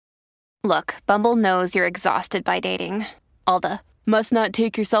Look, Bumble knows you're exhausted by dating. All the must not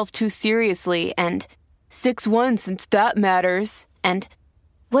take yourself too seriously and 6'1" since that matters. And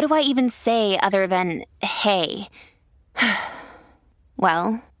what do I even say other than hey?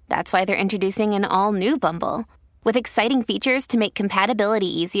 Well, that's why they're introducing an all-new Bumble with exciting features to make compatibility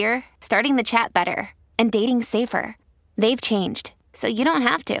easier, starting the chat better, and dating safer. They've changed, so you don't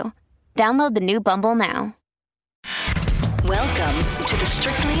have to. Download the new Bumble now. Welcome to the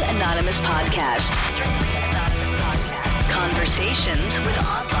Strictly Anonymous Podcast. Conversations with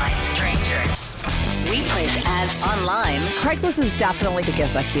online strangers. We place ads online. Craigslist is definitely the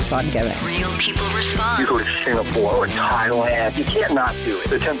gift that keeps on giving. Real people respond. You go to Singapore or Thailand, you can't not do it.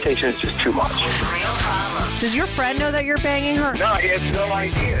 The temptation is just too much. With real problems. Does your friend know that you're banging her? No, he has no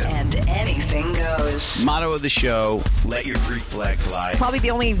idea. And anything goes. Motto of the show, let your Greek flag fly. Probably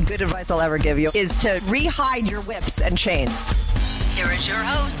the only good advice I'll ever give you is to re-hide your whips and chains. Here is your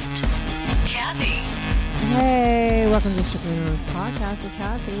host, Kathy. Hey, welcome to Strictly Anonymous Podcast with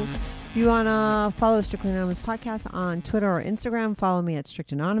Kathy. If you want to follow the Strictly Anonymous Podcast on Twitter or Instagram, follow me at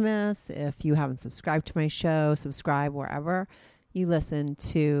Strict Anonymous. If you haven't subscribed to my show, subscribe wherever you listen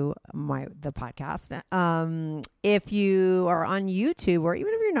to the podcast. If you are on YouTube, or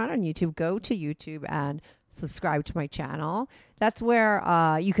even if you're not on YouTube, go to YouTube and subscribe to my channel. That's where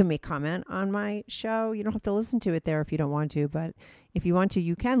you can make comment on my show. You don't have to listen to it there if you don't want to, but if you want to,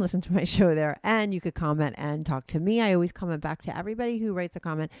 you can listen to my show there, and you could comment and talk to me. I always comment back to everybody who writes a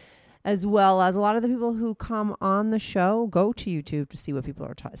comment, as well as a lot of the people who come on the show go to YouTube to see what people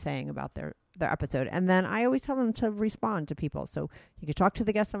are saying about their episode. And then I always tell them to respond to people. So you could talk to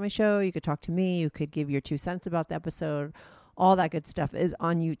the guests on my show. You could talk to me. You could give your 2 cents about the episode. All that good stuff is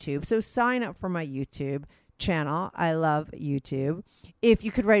on YouTube. So sign up for my YouTube channel. I love YouTube. If you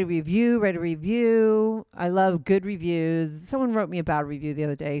could write a review. I love good reviews. Someone wrote me a bad review the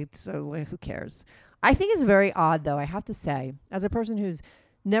other day. So like, who cares? I think it's very odd, though, I have to say, as a person who's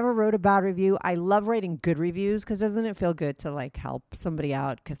never wrote a bad review, I love writing good reviews, because doesn't it feel good to like help somebody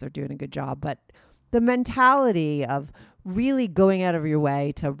out because they're doing a good job? But the mentality of really going out of your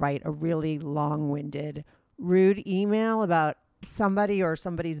way to write a really long-winded, rude email about somebody or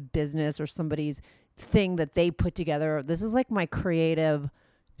somebody's business or somebody's thing that they put together. This is like my creative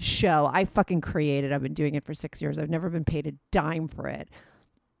show. I fucking created. I've been doing it for 6 years. I've never been paid a dime for it.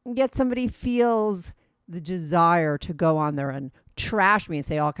 Yet somebody feels the desire to go on there and trash me and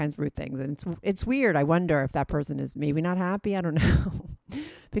say all kinds of rude things. And it's weird. I wonder if that person is maybe not happy. I don't know.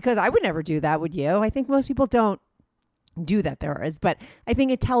 Because I would never do that, would you? I think most people don't do that there is, but I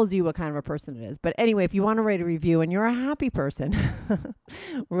think it tells you what kind of a person it is. But anyway, if you want to write a review and you're a happy person,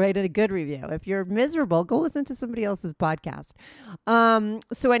 write a good review. If you're miserable, go listen to somebody else's podcast.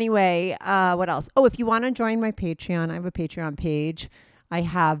 So anyway, what else? Oh, if you want to join my Patreon, I have a Patreon page. I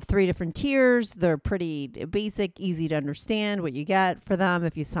have 3 different tiers. They're pretty basic, easy to understand what you get for them.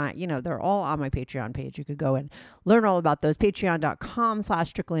 If you sign, they're all on my Patreon page. You could go and learn all about those.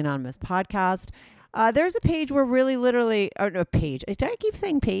 Patreon.com/Strictly Anonymous Podcast. There's a page where really literally, a page. Did I keep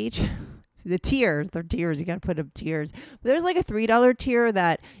saying page? The tiers, they're tiers. You got to put up tiers. But there's like a $3 tier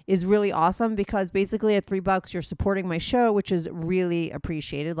that is really awesome, because basically at $3 you're supporting my show, which is really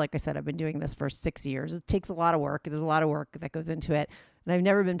appreciated. Like I said, I've been doing this for 6 years. It takes a lot of work. There's a lot of work that goes into it, and I've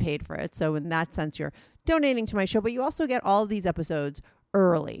never been paid for it. So in that sense, you're donating to my show, but you also get all of these episodes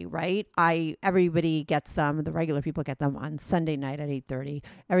early, right? Everybody gets them. The regular people get them on Sunday night at 8:30.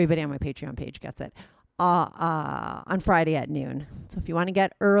 Everybody on my Patreon page gets it on Friday at noon. So if you want to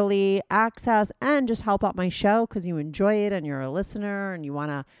get early access and just help out my show because you enjoy it and you're a listener and you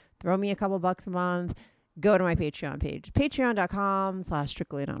want to throw me a couple bucks a month, go to my Patreon page,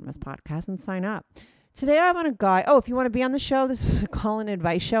 patreon.com/Strictly Anonymous Podcast, and sign up. Today I want a guy. Oh, if you want to be on the show, this is a call-in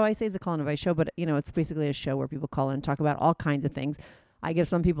advice show. I say it's a call-in advice show, but it's basically a show where people call in and talk about all kinds of things. I give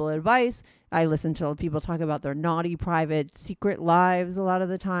some people advice. I listen to people talk about their naughty, private, secret lives a lot of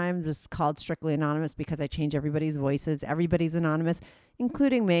the times. It's called Strictly Anonymous because I change everybody's voices. Everybody's anonymous,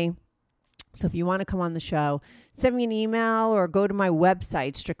 including me. So if you want to come on the show, send me an email or go to my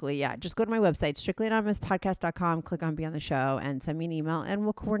website, just go to my website, strictlyanonymouspodcast.com, click on Be on the Show, and send me an email, and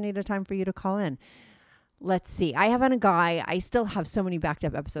we'll coordinate a time for you to call in. Let's see. I have a guy. I still have so many backed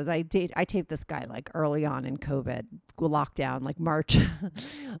up episodes. I taped this guy like early on in COVID lockdown, like March.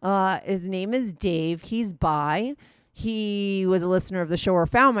 His name is Dave. He's bi. He was a listener of the show, or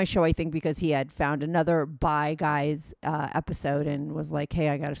found my show, I think, because he had found another bi guys episode and was like, hey,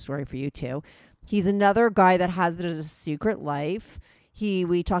 I got a story for you too. He's another guy that has it as a secret life.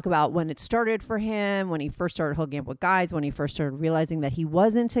 We talk about when it started for him, when he first started hooking up with guys, when he first started realizing that he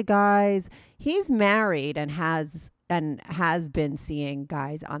was into guys. He's married and has and has been seeing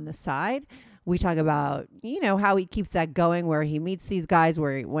guys on the side. We talk about, how he keeps that going, where he meets these guys,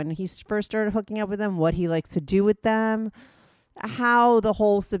 when he first started hooking up with them, what he likes to do with them, how the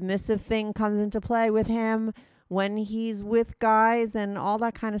whole submissive thing comes into play with him when he's with guys and all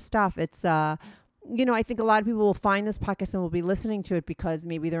that kind of stuff. It's, I think a lot of people will find this podcast and will be listening to it because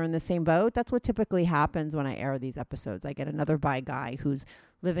maybe they're in the same boat. That's what typically happens when I air these episodes. I get another bi guy who's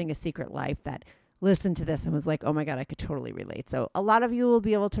living a secret life that listened to this and was like, oh my God, I could totally relate. So a lot of you will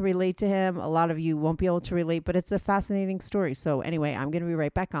be able to relate to him. A lot of you won't be able to relate, but it's a fascinating story. So anyway, I'm going to be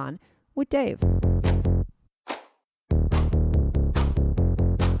right back on with Dave.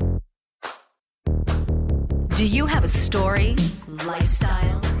 Do you have a story,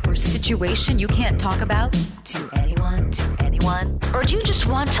 lifestyle, or situation you can't talk about to anyone? Or do you just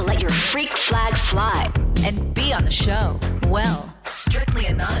want to let your freak flag fly And be on the show? Well, Strictly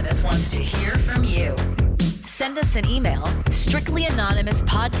Anonymous wants to hear from you. Send us an email,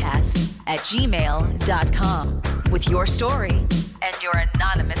 strictlyanonymouspodcast@gmail.com, with your story and your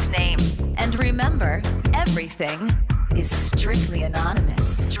anonymous name. And remember, everything is strictly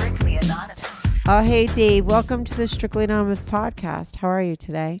anonymous. Strictly Anonymous. Oh, hey, Dave. Welcome to the Strictly Anonymous podcast. How are you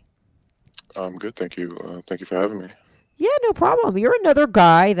today? I'm good, thank you. Thank you for having me. Yeah, no problem. You're another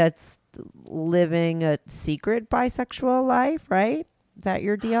guy that's living a secret bisexual life, right? Is that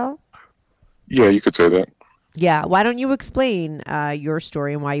your deal? Yeah, you could say that. Yeah. Why don't you explain your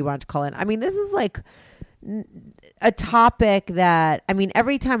story and why you wanted to call in? I mean, this is like a topic that,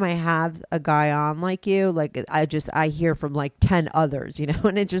 every time I have a guy on like you, like I hear from like 10 others,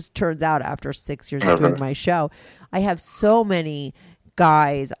 and it just turns out after 6 years of doing my show, I have so many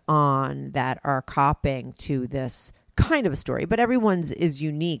guys on that are copping to this kind of a story, but everyone's is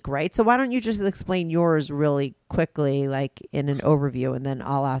unique, right? So why don't you just explain yours really quickly, like in an overview, and then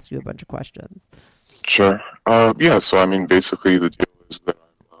I'll ask you a bunch of questions. Sure. So basically the deal is that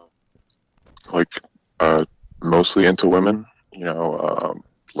I'm mostly into women,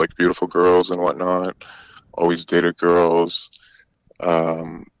 like beautiful girls and whatnot, always dated girls,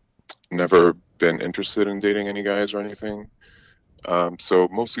 never been interested in dating any guys or anything. So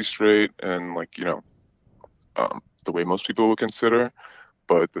mostly straight and the way most people would consider.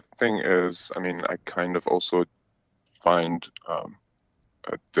 But the thing is, I kind of also find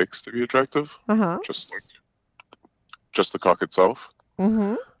dicks to be attractive, just the cock itself.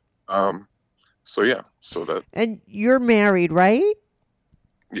 Mm-hmm. So that. And you're married, right?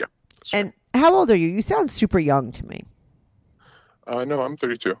 Yeah. And how old are you? You sound super young to me. No, I'm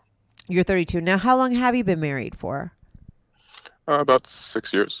 32. You're 32. Now, how long have you been married for? About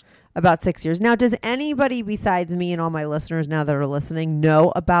 6 years. About 6 years. Now, does anybody besides me and all my listeners now that are listening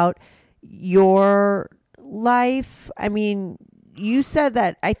know about your life? I think you said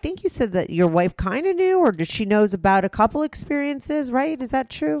that your wife kind of knew, or did she knows about a couple experiences, right? Is that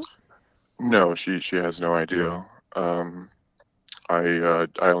true? No, she has no idea. I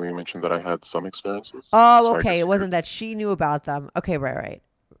only mentioned that I had some experiences. Oh, okay. It wasn't that she knew about them. Okay, right.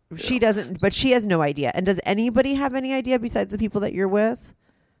 Yeah. She doesn't, but she has no idea. And does anybody have any idea besides the people that you're with?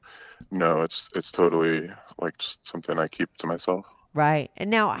 No, it's totally just something I keep to myself. Right. And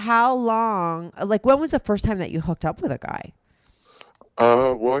now, how long? When was the first time that you hooked up with a guy?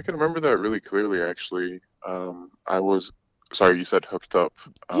 Well, I can remember that really clearly. Actually, I was. Sorry, you said hooked up.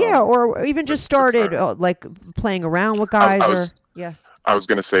 Yeah, or even just started playing around with guys, yeah. I was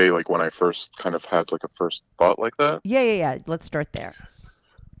gonna say when I first kind of had a first thought like that. Yeah. Let's start there.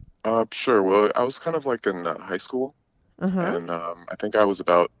 Sure. Well, I was kind of in high school, and I think I was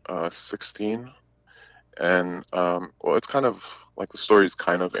about 16, and it's kind of the story is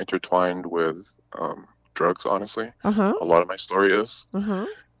kind of intertwined with drugs. Honestly, a lot of my story is.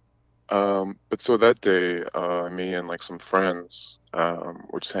 But so that day, me and some friends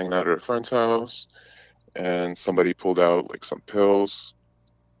were just hanging out at a friend's house, and somebody pulled out some pills,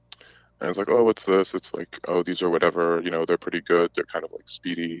 and I was like, "Oh, what's this?" It's "Oh, these are whatever. They're pretty good. They're kind of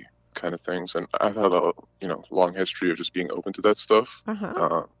speedy kind of things." And I've had a long history of just being open to that stuff,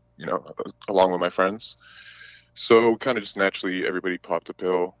 along with my friends. So kind of just naturally, everybody popped a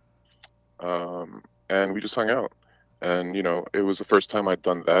pill, and we just hung out, and it was the first time I'd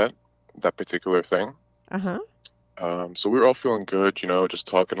done that particular thing. So we were all feeling good, just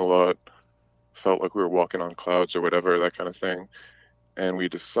talking a lot. Felt like we were walking on clouds or whatever, that kind of thing. And we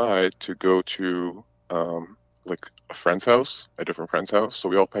decide to go to a friend's house, a different friend's house. So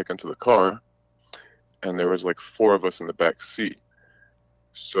we all pack into the car, and there was 4 of us in the back seat.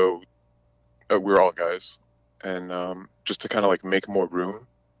 So we were all guys, and just to kind of make more room,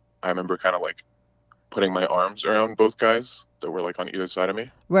 I remember kind of putting my arms around both guys that were like on either side of me.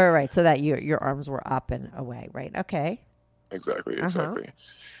 Right. So that your arms were up and away, right? Okay. Exactly.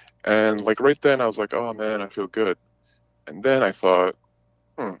 And like right then I was like, oh man, I feel good. And then I thought,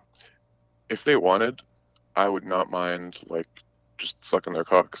 if they wanted, I would not mind like just sucking their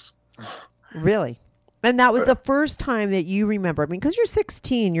cocks. Really? And that was the first time that you remember. I mean, because you're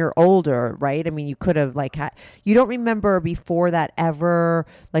 16, you're older, right? I mean, you could have like you don't remember before that ever,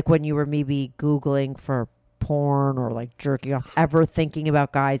 like when you were maybe Googling for porn or like jerking off, ever thinking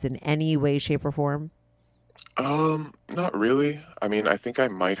about guys in any way, shape, or form? Not really. I mean, I think I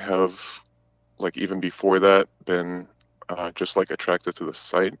might have, like even before that, been just like attracted to the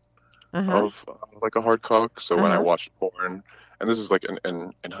sight of like a hard cock. So when I watched porn, and this is like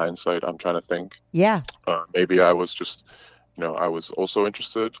in hindsight, I'm trying to think. Yeah. Maybe I was just, I was also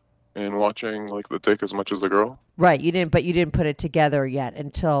interested in watching like the dick as much as the girl. Right. You didn't put it together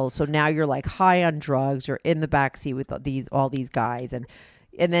yet so now you're like high on drugs. You're in the backseat with all these guys, and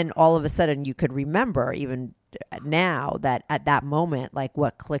then all of a sudden you could remember even now that at that moment, like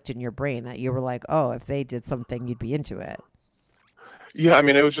what clicked in your brain that you were like, oh, if they did something, you'd be into it. Yeah, I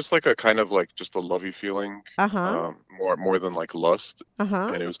mean, it was just like a kind of like just a lovey feeling, more than like lust.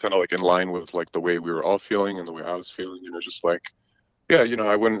 And it was kind of like in line with like the way we were all feeling and the way I was feeling. And it was just like, yeah,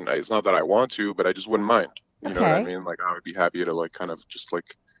 I wouldn't, it's not that I want to, but I just wouldn't mind. You know what I mean? Like I would be happy to like kind of just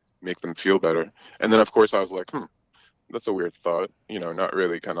like make them feel better. And then of course I was like, that's a weird thought, not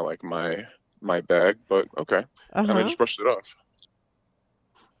really kind of like my bag, but okay. And I just brushed it off.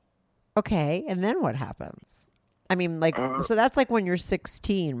 Okay. And then what happens? I mean, like, so that's like when you're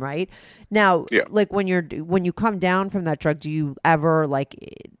 16, right? Now, like when you come down from that drug, do you ever like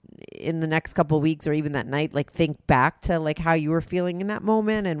in the next couple of weeks or even that night, like think back to like how you were feeling in that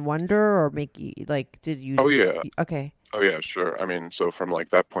moment and wonder or make you like, did you? Oh, yeah. Okay. Oh, yeah, sure. I mean, so from like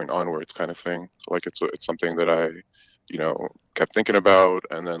that point onwards kind of thing, like it's something that I, kept thinking about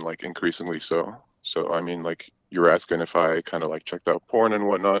and then like increasingly so. So, I mean, like you were asking if I kind of like checked out porn and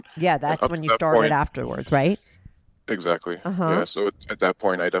whatnot. Yeah, that's when you started afterwards, right? Exactly. Yeah. So at that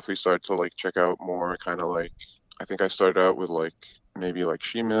point, I definitely started to like check out more kind of like, I think I started out with like maybe like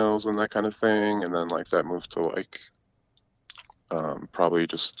she-males and that kind of thing. And then like that moved to like probably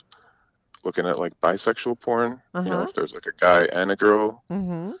just looking at like bisexual porn, if there's like a guy and a girl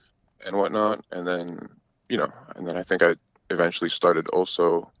and whatnot. And then, and then I think I eventually started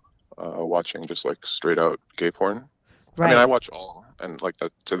also watching just like straight out gay porn. Right. I mean, I watch all and like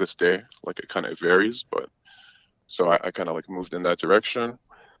that to this day, like it kind of varies, but so I kind of like moved in that direction.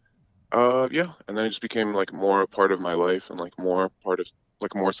 Yeah. And then it just became like more a part of my life and like more part of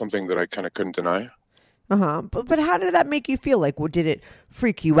like more something that I kind of couldn't deny. But how did that make you feel? Like, did it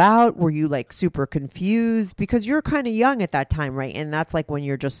freak you out? Were you like super confused? Because you're kind of young at that time, right? And that's like when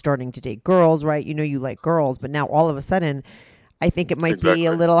you're just starting to date girls, right? You like girls, but now all of a sudden, I think it might be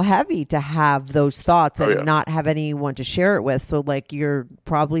a little heavy to have those thoughts and not have anyone to share it with. So like, you're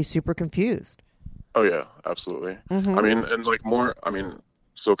probably super confused. Oh yeah, absolutely. I mean, and like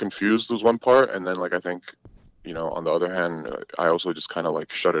so confused was one part. And then like, I think, on the other hand, I also just kind of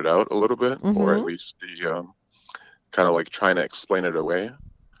like shut it out a little bit, or at least the kind of like trying to explain it away.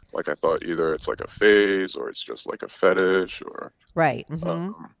 Like I thought either it's like a phase or it's just like a fetish or right.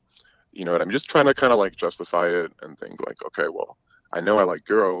 You know what I mean? Just trying to kind of like justify it and think like, okay, well, I know I like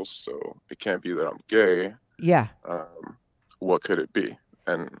girls, so it can't be that I'm gay. Yeah. What could it be?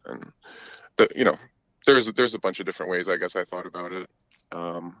 And there's a bunch of different ways I guess I thought about it.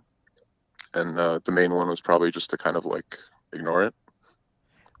 And the main one was probably just to kind of like ignore it.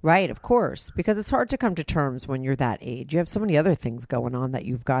 Right, of course, because it's hard to come to terms when you're that age. You have so many other things going on that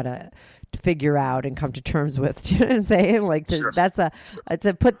you've got to figure out and come to terms with. Do you know what I'm saying? Like that's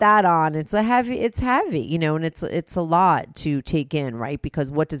to put that on. It's heavy, and it's a lot to take in, right?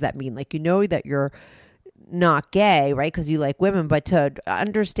 Because what does that mean? Like that you're not gay, right? Because you like women, but to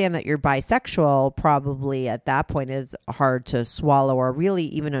understand that you're bisexual probably at that point is hard to swallow or really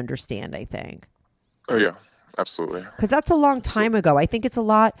even understand, I think. Oh yeah, absolutely. Because that's a long time ago. I think it's a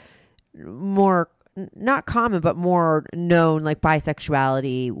lot more not common, but more known, like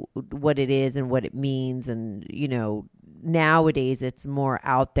bisexuality, what it is and what it means. And, nowadays it's more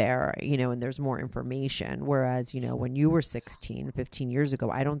out there, and there's more information. Whereas, when you were 16, 15 years ago,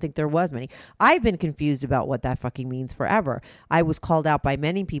 I don't think there was many. I've been confused about what that fucking means forever. I was called out by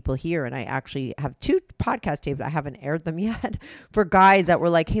many people here, and I actually have 2 podcast tapes. I haven't aired them yet for guys that were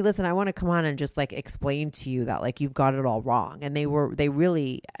like, hey, listen, I want to come on and just like explain to you that like you've got it all wrong. And they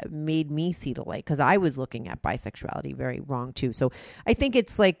really made me see the light because I was looking at bisexuality very wrong too. So I think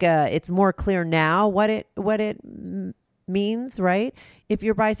it's like, it's more clear now what it means, right? If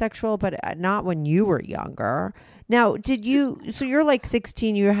you're bisexual, but not when you were younger. Now, so you're like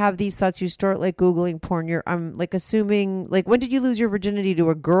 16, you have these thoughts, you start like Googling porn. I'm like assuming, like, when did you lose your virginity to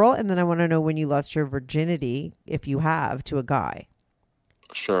a girl? And then I want to know when you lost your virginity, if you have, to a guy.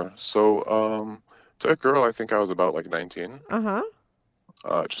 Sure. So, to a girl, I think I was about like 19. Uh-huh.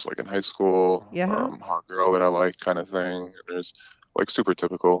 Just like in high school, hot girl that I like kind of thing. There's like super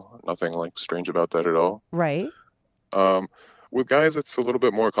typical, nothing like strange about that at all. Right. With guys, it's a little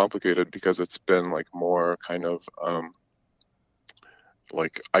bit more complicated because it's been like more kind of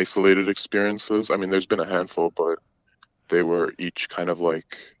like isolated experiences. I mean, there's been a handful, but they were each kind of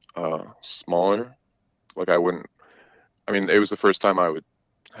like smaller. Like it was the first time I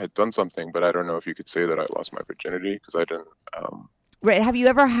had done something, but I don't know if you could say that I lost my virginity because I didn't. Right. Have you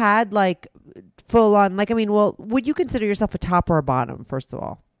ever had like full on, like, I mean, well, would you consider yourself a top or a bottom, first of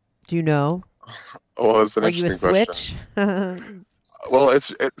all? Do you know? Well, that's an Are you a interesting switch? Well,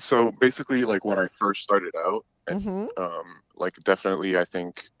 so basically like when I first started out, like definitely I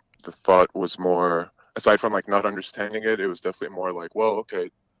think the thought was more, aside from like not understanding it, it was definitely more like, well, okay,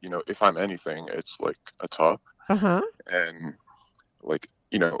 you know, if I'm anything, it's like a top. And like,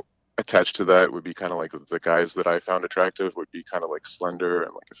 you know, attached to that would be kind of like the guys that I found attractive would be kind of like slender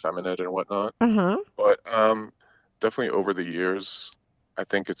and like effeminate and whatnot. But definitely over the years, I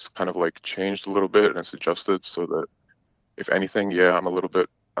think it's kind of like changed a little bit and it's adjusted so that if anything, yeah, I'm a little bit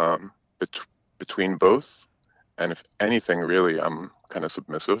between both. And if anything, really, I'm kind of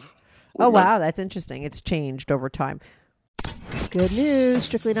submissive. Oh, wow. That's interesting. It's changed over time. Good news.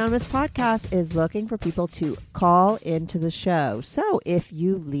 Strictly Anonymous Podcast is looking for people to call into the show. So if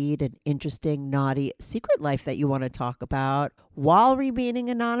you lead an interesting, naughty secret life that you want to talk about while remaining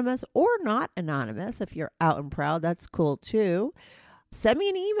anonymous or not anonymous, if you're out and proud, that's cool too. Send me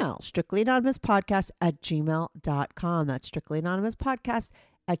an email, strictlyanonymouspodcast@gmail.com. That's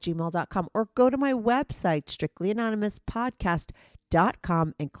strictlyanonymouspodcast@gmail.com. Or go to my website,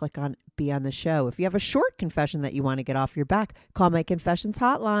 strictlyanonymouspodcast.com, and click on Be on the Show. If you have a short confession that you want to get off your back, call my confessions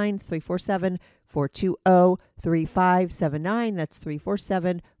hotline, 347-420-3579. That's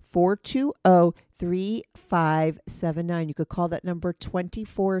 347-420-3579. You could call that number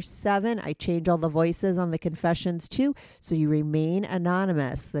 24/7. I change all the voices on the confessions too, so you remain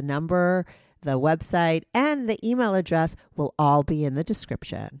anonymous. The number, the website, and the email address will all be in the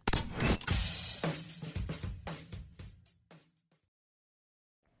description.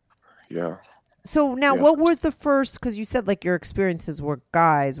 Yeah. So now what was the first, because you said like your experiences were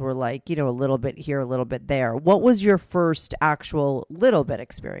guys were like, you know, a little bit here, a little bit there. What was your first actual little bit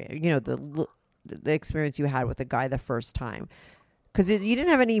experience? You know, the experience you had with a guy the first time? Because you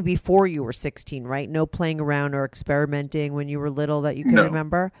didn't have any before you were 16, right? No playing around or experimenting when you were little that you can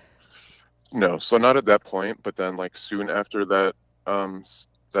remember? No. So not at that point, but then like soon after that,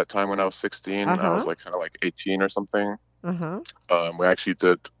 that time when I was 16, I was like kind of like 18 or something. We actually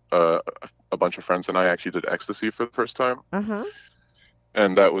did, a bunch of friends and I actually did ecstasy for the first time.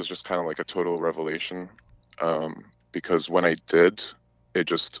 And that was just kind of like a total revelation. Because when I did,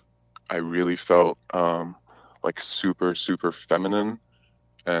 I really felt, like super, super feminine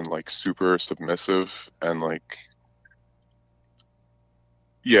and like super submissive. And like,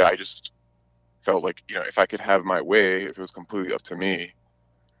 yeah, I just felt like, you know, if I could have my way, if it was completely up to me,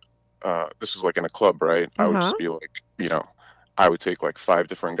 this was like in a club, right? I would just be like, you know, I would take like 5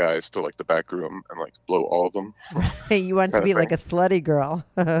 different guys to like the back room and like blow all of them. Hey, you wanted to be like a slutty girl.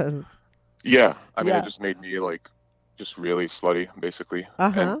 Yeah. I mean, it just made me like just really slutty, basically.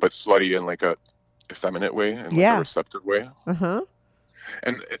 But slutty in like a effeminate way and like a receptive way.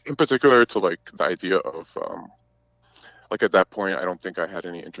 And in particular to like the idea of like at that point, I don't think I had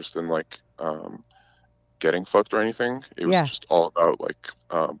any interest in like getting fucked or anything. It was just all about like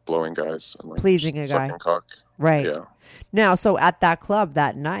blowing guys and like pleasing a guy. Cock. Right. Yeah. Now, so at that club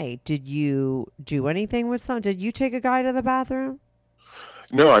that night, did you do anything with some? Did you take a guy to the bathroom?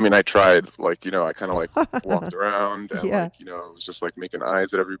 No, I mean, I tried. Like, you know, I kind of like walked around and like, you know, I was just like making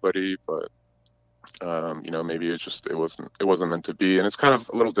eyes at everybody, but you know, maybe it wasn't meant to be. And it's kind of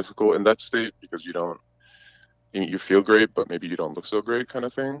a little difficult in that state because you feel great, but maybe you don't look so great, kind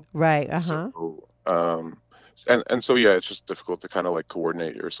of thing. Right. So, and so yeah, it's just difficult to kind of like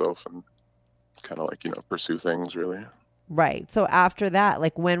coordinate yourself and kind of like, you know, pursue things really. Right. So after that,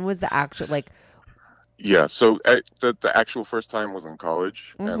 like, when was the actual like? Yeah. So the actual first time was in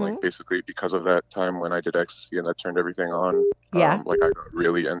college, and like basically because of that time when I did ecstasy and that turned everything on. Like I got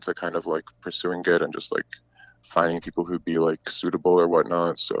really into kind of like pursuing it and just like finding people who'd be like suitable or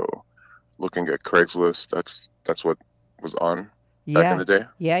whatnot. So looking at Craigslist, that's what was on. back in the day.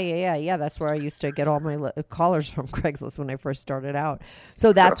 Yeah. That's where I used to get all my callers from Craigslist when I first started out.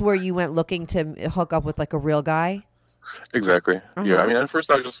 So that's where you went looking to hook up with like a real guy? Exactly. Yeah. I mean, at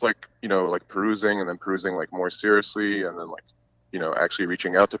first I was just like, like perusing and then perusing like more seriously and then like, actually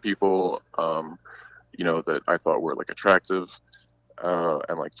reaching out to people, that I thought were like attractive,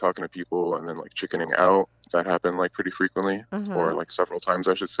 and like talking to people and then like chickening out. That happened like pretty frequently or like several times,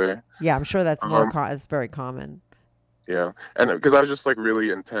 I should say. Yeah, I'm sure that's it's very common. Yeah. And because I was just like really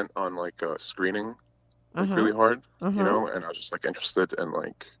intent on like screening like, really hard, and I was just like interested in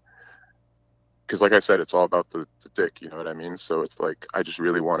like, because like I said, it's all about the dick, you know what I mean? So it's like, I just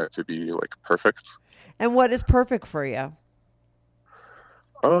really want it to be like perfect. And what is perfect for you?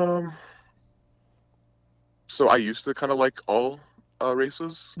 So I used to kind of like all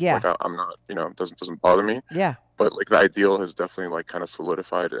races. Yeah. Like I'm not, it doesn't bother me. Yeah. But like the ideal has definitely like kind of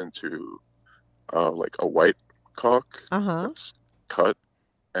solidified into like a white cock that's cut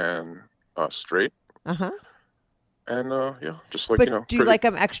and straight. And just like, but do you pretty. like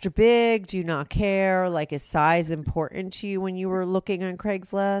them extra big? Do you not care? Like, is size important to you when you were looking on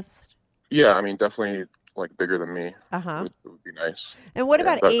Craigslist? Yeah, I mean, definitely like bigger than me. Would be nice. And what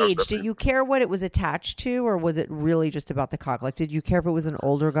about age? Did you care what it was attached to, or was it really just about the cock? Like, did you care if it was an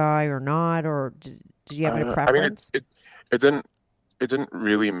older guy or not, or did you have any preference? I mean, it didn't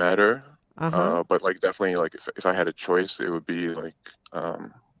really matter. But like definitely like if I had a choice, it would be like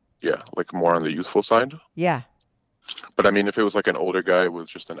like more on the youthful side. Yeah. But I mean, if it was like an older guy with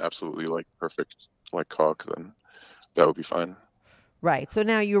just an absolutely like perfect like cock, then that would be fine. Right. So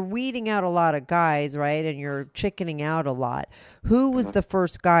now you're weeding out a lot of guys, right? And you're chickening out a lot. Who was the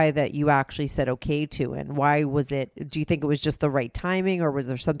first guy that you actually said okay to, and why was it? Do you think it was just the right timing, or was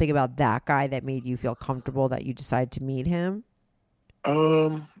there something about that guy that made you feel comfortable that you decided to meet him?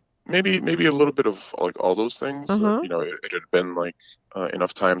 Maybe a little bit of like all those things. It had been like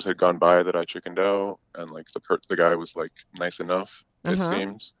enough times had gone by that I chickened out, and like the guy was like nice enough. It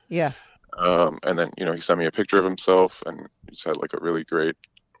seems. Yeah. And then he sent me a picture of himself, and he just had like a really great,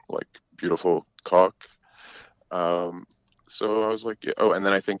 like beautiful cock. So I was like, yeah. Oh, and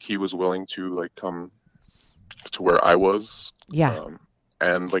then I think he was willing to like come to where I was. Yeah.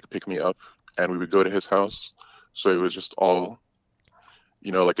 And like pick me up, and we would go to his house. So it was just all.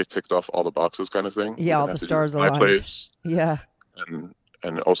 Like it ticked off all the boxes kind of thing. Yeah, all the stars aligned. My place. Yeah.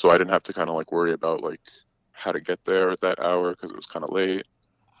 And also I didn't have to kind of like worry about like how to get there at that hour because it was kind of late.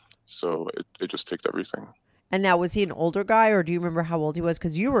 So it just ticked everything. And now, was he an older guy, or do you remember how old he was?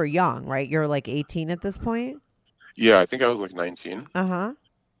 Because you were young, right? You're like 18 at this point? Yeah, I think I was like 19.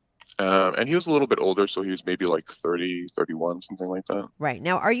 And he was a little bit older, so he was maybe like 30, 31, something like that. Right.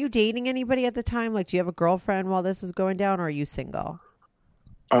 Now, are you dating anybody at the time? Like, do you have a girlfriend while this is going down, or are you single?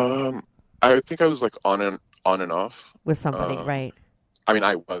 I think I was like on and off with somebody, right? I mean,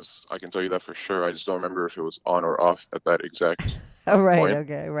 I can tell you that for sure. I just don't remember if it was on or off at that exact oh, right. point.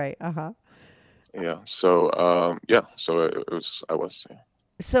 Okay. Right. Yeah. So, so it was, I was. Yeah.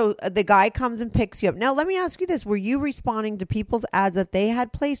 So the guy comes and picks you up. Now, let me ask you this. Were you responding to people's ads that they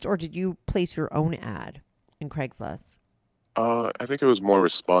had placed, or did you place your own ad in Craigslist? I think it was more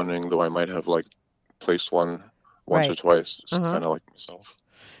responding, though I might have like placed one once or twice, just kind of like myself.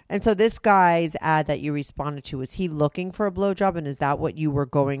 And so this guy's ad that you responded to, was he looking for a blowjob, and is that what you were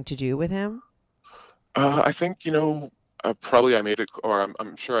going to do with him? I think, probably I made it, or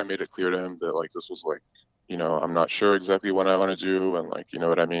I'm sure I made it clear to him that like this was like, I'm not sure exactly what I want to do, and like, you know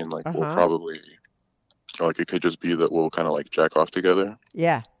what I mean? Like we'll probably, like it could just be that we'll kind of like jack off together.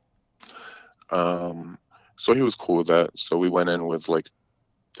 Yeah. So he was cool with that. So we went in with like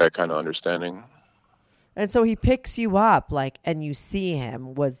that kind of understanding. And so he picks you up, like, and you see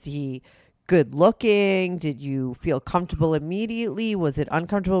him. Was he good looking? Did you feel comfortable immediately? Was it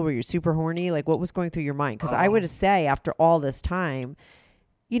uncomfortable? Were you super horny? Like, what was going through your mind? Because I would say after all this time,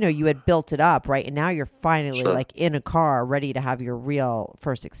 you had built it up, right? And now you're finally like in a car ready to have your real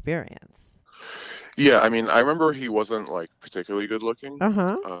first experience. Yeah. I mean, I remember he wasn't like particularly good looking.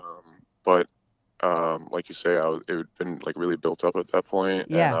 But like you say, it had been like really built up at that point.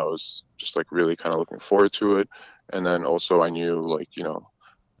 Yeah. And I was just like really kind of looking forward to it. And then also I knew like,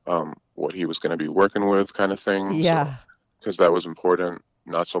 what he was going to be working with kind of thing. Yeah. Because that was important,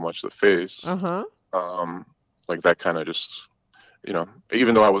 not so much the face. Like that kind of just,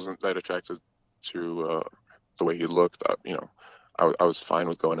 even though I wasn't that attracted to the way he looked, I was fine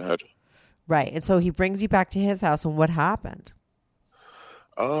with going ahead. Right. And so he brings you back to his house, and what happened?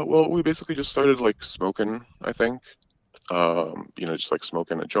 Well, we basically just started like smoking, I think. Just like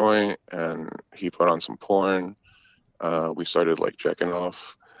smoking a joint, and he put on some porn. We started like checking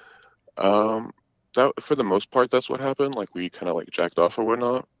off. that for the most part, that's what happened. Like we kind of like jacked off or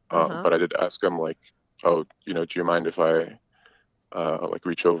whatnot. But I did ask him like, oh, do you mind if I like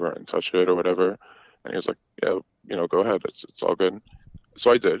reach over and touch it or whatever? And he was like, yeah, go ahead. It's all good.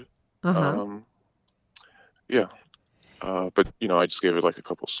 So I did. Yeah. But I just gave it like a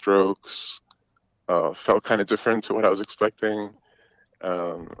couple strokes. Felt kind of different to what I was expecting.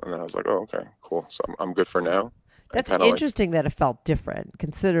 And I was like, oh, okay, cool. So I'm good for now. That's interesting that it felt different,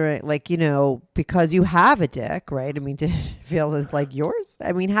 considering, like, because you have a dick, right? I mean, did it feel as like yours?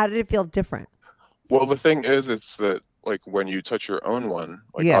 I mean, how did it feel different? Well, the thing is, it's that, like, when you touch your own one,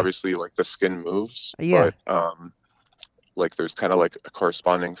 like, obviously, like, the skin moves. Yeah. But, like, there's kind of, like, a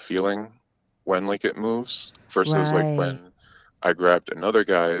corresponding feeling when, like, it moves versus, like, when I grabbed another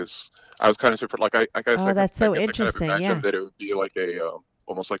guy's. I was kind of surprised. Like, I guess. Oh, that's so I interesting. kind of imagined that it would be like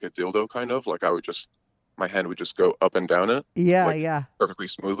almost like a dildo, kind of. Like, my hand would just go up and down it. Yeah, like, perfectly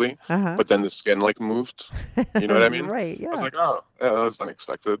smoothly. But then the skin, like, moved. You know what I mean? Right, yeah. I was like, oh, yeah, that was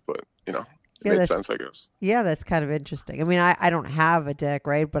unexpected, but, it made sense, I guess. Yeah, that's kind of interesting. I mean, I don't have a dick,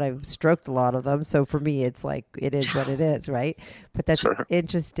 right? But I've stroked a lot of them. So for me, it's like, it is what it is, right? But that's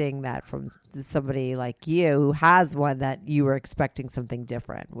interesting that from somebody like you who has one, that you were expecting something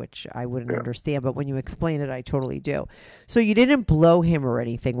different, which I wouldn't understand. But when you explain it, I totally do. So you didn't blow him or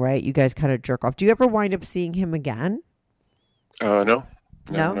anything, right? You guys kind of jerk off. Do you ever wind up seeing him again? No,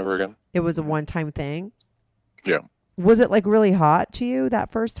 never again. It was a one-time thing? Yeah. Was it like really hot to you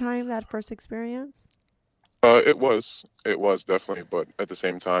that first time, that first experience? It was definitely, but at the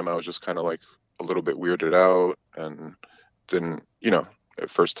same time, I was just kind of like a little bit weirded out and didn't, at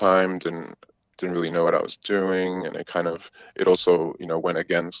first time didn't really know what I was doing, and it also, went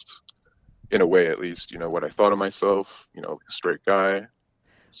against, in a way at least, what I thought of myself, like a straight guy.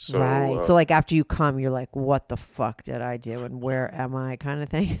 So, right. So like after you come, you're like, what the fuck did I do, and where am I, kind of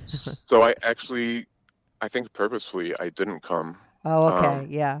thing? So I think purposefully I didn't come. Oh, okay.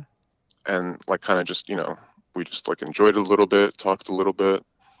 Yeah. And like kind of just, we just like enjoyed it a little bit, talked a little bit,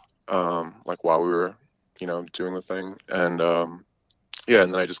 like while we were, doing the thing. And and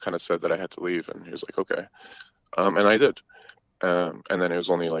then I just kind of said that I had to leave, and he was like, okay. And I did. And then it was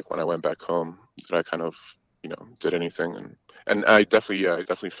only like when I went back home that I kind of, did anything. And I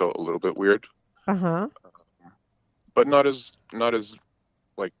definitely felt a little bit weird. But not as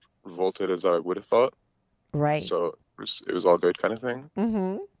like revolted as I would have thought. Right. So it was all good, kind of thing.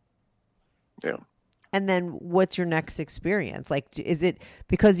 Yeah. And then what's your next experience? Like, is it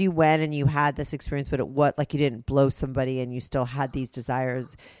because you went and you had this experience, but like you didn't blow somebody and you still had these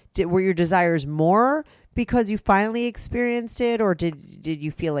desires? Were your desires more because you finally experienced it, or did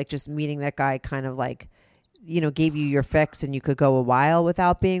you feel like just meeting that guy kind of like, gave you your fix and you could go a while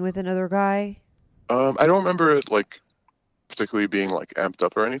without being with another guy? I don't remember it like particularly being like amped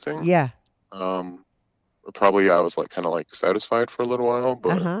up or anything. Yeah. Probably I was like kind of like satisfied for a little while,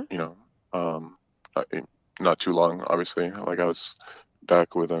 but not too long, obviously. Like I was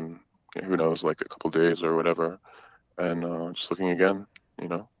back within, who knows, like a couple days or whatever, and just looking again,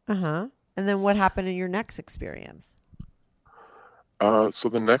 And then what happened in your next experience? So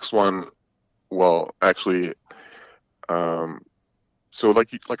the next one, well, actually, so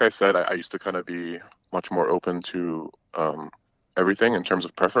like I said, I used to kind of be much more open to everything in terms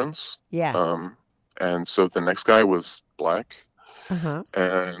of preference. Yeah. And so the next guy was black.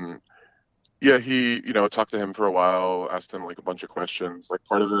 And yeah, he, talked to him for a while, asked him like a bunch of questions. Like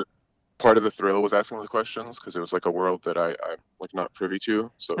part of the thrill was asking the questions, because it was like a world that I'm like not privy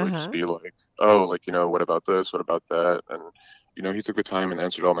to. So it would just be like, oh, like, what about this? What about that? And, he took the time and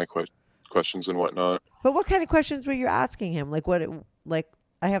answered all my questions and whatnot. But what kind of questions were you asking him? Like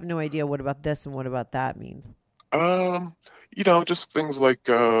I have no idea what about this and what about that means. Just things like,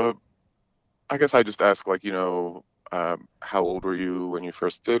 I guess I just asked like, how old were you when you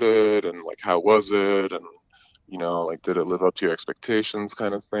first did it, and like how was it, and like did it live up to your expectations,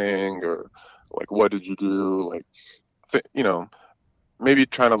 kind of thing, or like what did you do, like maybe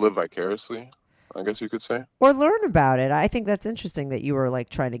trying to live vicariously, I guess you could say, or learn about it. I think that's interesting that you were like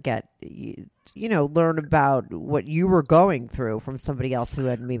trying to get learn about what you were going through from somebody else who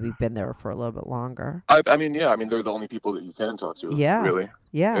had maybe been there for a little bit longer. I mean they're the only people that you can talk to. Yeah, really.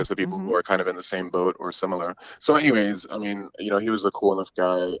 Yeah. There's the people who are kind of in the same boat or similar. So anyways, I mean, he was a cool enough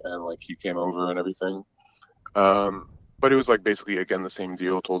guy, and like he came over and everything. But it was like basically again the same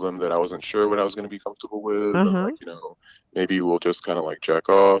deal. Told him that I wasn't sure what I was going to be comfortable with. And, like, maybe we'll just kind of like jack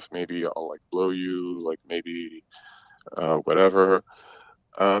off. Maybe I'll like blow you. Like maybe whatever.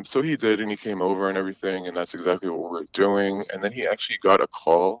 So he did, and he came over and everything, and that's exactly what we were doing. And then he actually got a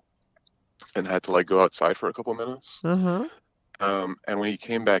call and had to like go outside for a couple minutes. And when he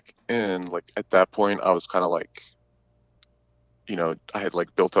came back in, like at that point, I was kind of like, I had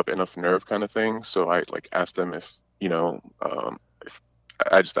like built up enough nerve kind of thing. So I like asked him if, if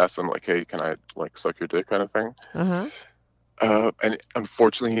I just asked him like, hey, can I like suck your dick kind of thing? And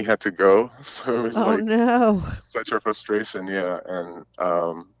unfortunately he had to go. So it was no. such a frustration. Yeah. And,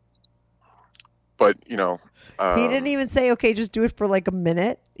 but he didn't even say, okay, just do it for like a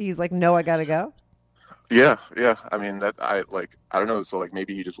minute. He's like, no, I gotta go. Yeah. I mean, I don't know. So like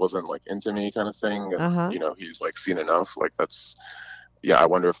maybe he just wasn't like into me kind of thing. And, he's like seen enough. Like I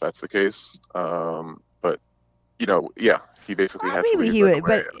wonder if that's the case. But he basically had to leave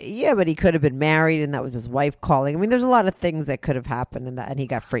right away. But he could have been married and that was his wife calling. I mean, there's a lot of things that could have happened and he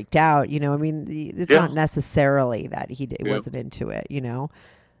got freaked out. I mean, it's not necessarily that he wasn't into it. Yeah.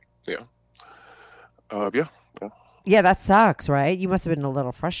 Yeah, that sucks, right? You must have been a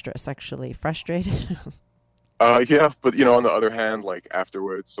little frustrated. Yeah, but on the other hand, like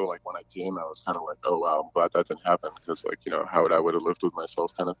afterwards, so like when I came, I was kind of like, oh wow, I'm glad that didn't happen because like how I would have lived with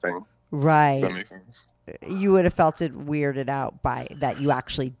myself, kind of thing. Right. Does that make sense? You would have felt it weirded out by that you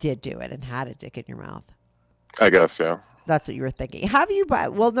actually did do it and had a dick in your mouth. I guess, yeah. That's what you were thinking. Have you?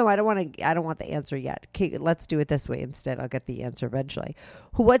 Well, no, I don't want the answer yet. Okay, let's do it this way instead. I'll get the answer eventually.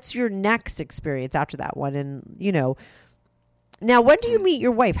 What's your next experience after that one? And now when do you meet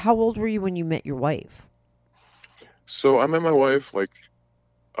your wife? How old were you when you met your wife? So I met my wife like,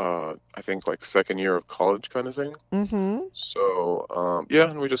 I think like second year of college kind of thing. Mm-hmm. So,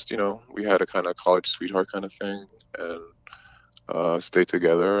 and we just, we had a kind of college sweetheart kind of thing and stayed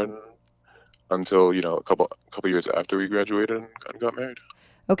together and until, a couple years after we graduated and got married.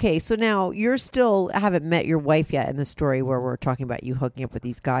 Okay, so now you're still haven't met your wife yet in the story where we're talking about you hooking up with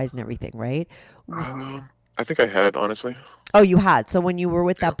these guys and everything, right? I think I had, honestly. Oh, you had. So when you were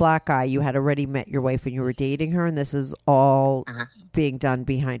with that black guy, you had already met your wife and you were dating her, and this is all being done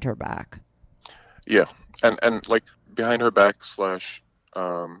behind her back. Yeah, and like behind her back /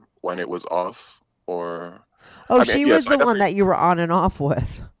 when it was off, or. Oh, she was the one that you were on and off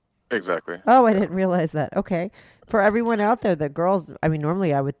with. Exactly. Oh, I didn't realize that. Okay. For everyone out there, the girls, I mean,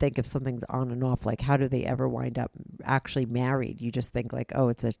 normally I would think if something's on and off, like how do they ever wind up actually married? You just think like, oh,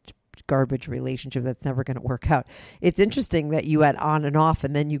 it's a garbage relationship that's never going to work out. It's interesting that you had on and off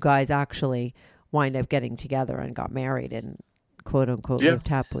and then you guys actually wind up getting together and got married and quote unquote lived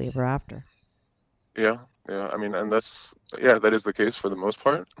happily ever after. Yeah. I mean, and that is the case for the most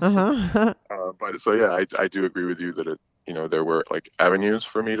part. But so, I do agree with you that it, there were like avenues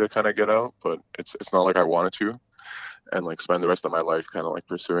for me to kind of get out, but it's not like I wanted to and like spend the rest of my life kind of like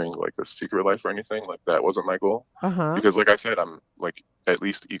pursuing like the secret life or anything. Like that wasn't my goal. Because like I said, I'm like at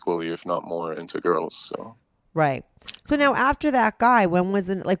least equally, if not more, into girls. So. Right. So now after that guy,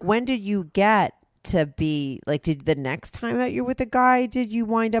 when did you get to be like, did the next time that you're with a guy, did you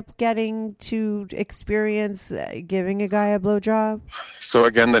wind up getting to experience giving a guy a blowjob? So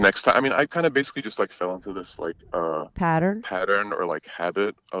again, the next time, I mean, I kind of basically just like fell into this like pattern or like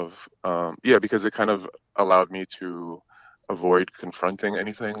habit of because it kind of allowed me to avoid confronting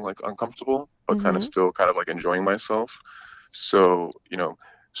anything like uncomfortable, but kind of still kind of like enjoying myself. So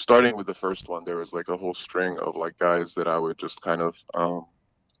starting with the first one, there was like a whole string of like guys that I would just kind of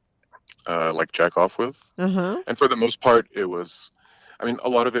like jack off with. And for the most part, it was, I mean, a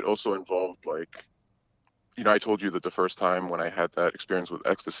lot of it also involved like, I told you that the first time when I had that experience with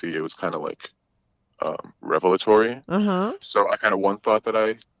ecstasy, it was kind of like revelatory. So I kind of one thought that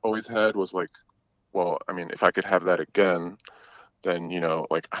I always had was like, well, I mean, if I could have that again, then,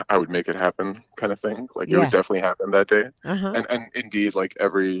 like I would make it happen kind of thing. Like it would definitely happen that day. And indeed, like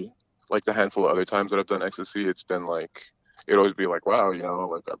the handful of other times that I've done ecstasy, it's been like, it'd always be like, wow,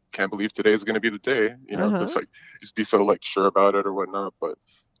 like I can't believe today is going to be the day, just like just be so like sure about it or whatnot, but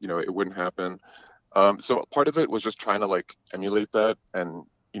it wouldn't happen. So part of it was just trying to like emulate that and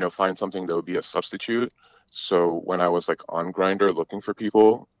find something that would be a substitute. So when I was like on Grindr looking for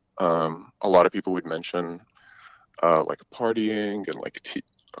people, a lot of people would mention like partying and like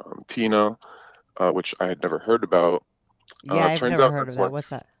Tina, which I had never heard about. I've never heard of that. What's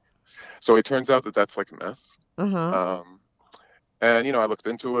that? So it turns out that that's like meth. And, I looked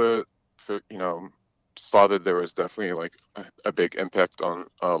into it, saw that there was definitely like a big impact on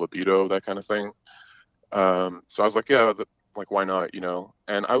libido, that kind of thing. So I was like, like, why not,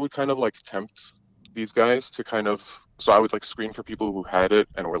 and I would kind of like tempt these guys to kind of, so I would like screen for people who had it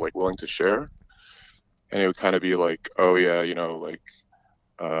and were like willing to share. And it would kind of be like, oh yeah, like,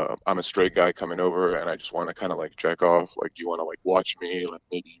 I'm a straight guy coming over and I just want to kind of like jack off. Like, do you want to like watch me? Like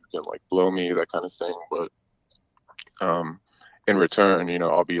maybe you can like blow me, that kind of thing. But, in return,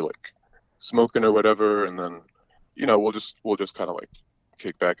 I'll be like smoking or whatever. And then, we'll just kind of like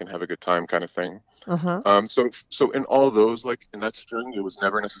kick back and have a good time kind of thing. Uh-huh. So in all those, like in that string, it was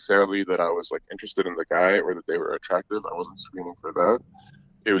never necessarily that I was like interested in the guy or that they were attractive. I wasn't screening for that.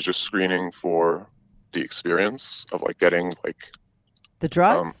 It was just screening for the experience of like getting like The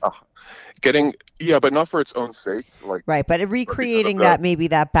drugs? but not for its own sake. Like Right, but recreating that maybe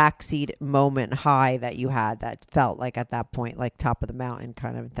that backseat moment high that you had that felt like at that point like top of the mountain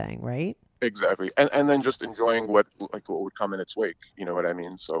kind of thing, right? Exactly, and then just enjoying what would come in its wake. You know what I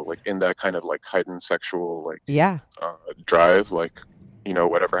mean? So like in that kind of like heightened sexual like drive, like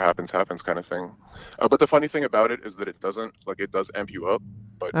whatever happens kind of thing. But the funny thing about it is that it does amp you up,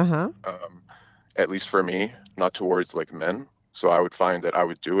 but at least for me, not towards like men. So I would find that I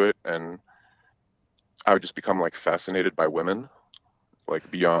would do it and I would just become like fascinated by women, like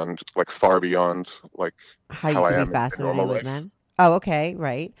far beyond like how you I can am be fascinated in normal with life. men. Oh, okay,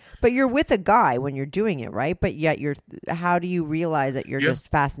 right. But you're with a guy when you're doing it, right? But yet how do you realize that you're just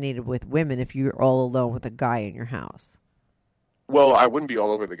fascinated with women if you're all alone with a guy in your house? Well, I wouldn't be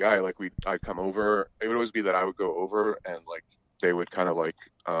all over the guy. Like I'd come over. It would always be that I would go over and like they would kind of like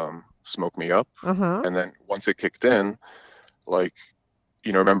smoke me up. And then once it kicked in, like,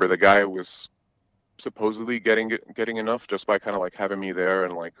 remember the guy was supposedly getting enough just by kind of like having me there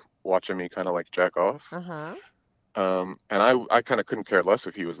and like watching me kind of like jack off. And I kind of couldn't care less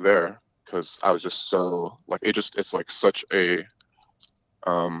if he was there because I was just so like it's like such a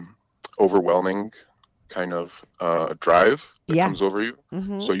overwhelming kind of drive that comes over you.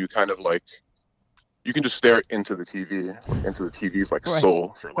 So you kind of like you can just stare into the TV, into the TV's like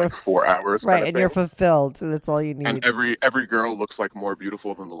soul for like 4 hours. Right, and you're fulfilled. So that's all you need. And every girl looks like more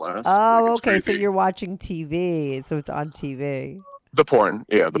beautiful than the last. Oh, like, okay. crazy. So you're watching TV. So it's on TV. The porn,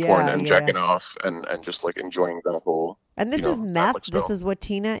 porn and jacking off and just like enjoying that whole. And this is meth. This is what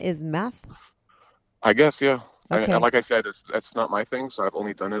Tina is meth. I guess, yeah. Okay. And like I said, that's not my thing. So I've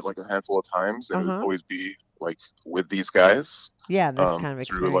only done it like a handful of times, and it would always be like with these guys. Yeah, this kind of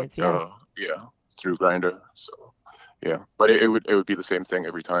experience. Through Grindr. So yeah, but it would be the same thing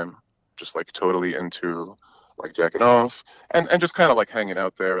every time, just like totally into like jacking off and just kind of like hanging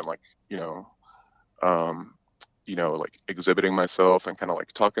out there and like like exhibiting myself and kind of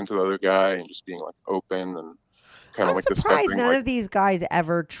like talking to the other guy and just being like open and kind of like surprised discussing. None of these guys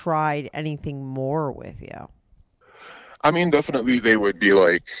ever tried anything more with you. I mean, definitely they would be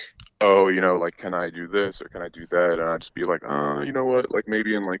like, oh, like, can I do this or can I do that? And I'd just be like, you know what, like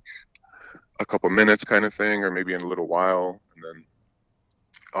maybe in like a couple minutes kind of thing, or maybe in a little while. And then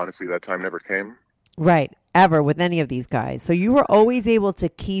honestly, that time never came. Right. Ever with any of these guys. So you were always able to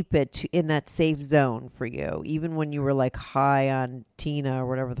keep it in that safe zone for you, even when you were like high on Tina or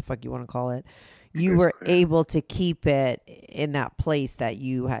whatever the fuck you want to call it. You were able to keep it in that place that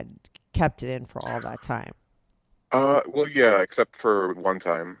you had kept it in for all that time. Well, yeah, except for one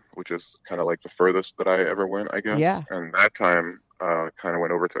time, which is kind of like the furthest that I ever went, I guess. Yeah. And that time, kind of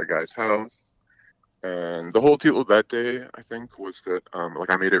went over to a guy's house. And the whole deal that day, I think, was that,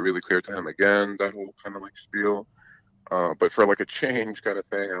 like, I made it really clear to him again, that whole kind of, like, spiel. But for, like, a change kind of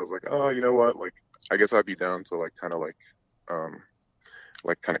thing, I was like, oh, you know what? Like, I guess I'd be down to, like, kind of, like,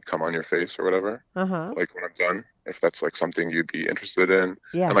 kind of come on your face or whatever. Like, when I'm done, if that's, like, something you'd be interested in.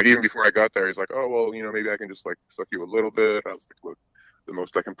 Yeah. And, like, even before I got there, he's like, oh, well, maybe I can just, like, suck you a little bit. I was like, look, the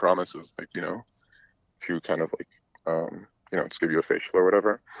most I can promise is, like, to kind of, like, just give you a facial or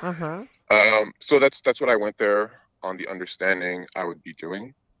whatever. So that's what I went there on the understanding I would be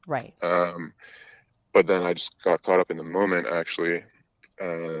doing. Right. But then I just got caught up in the moment actually,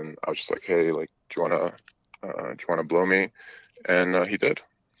 and I was just like, hey, like, do you wanna blow me? And he did.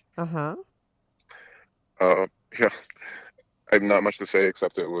 Yeah. I have not much to say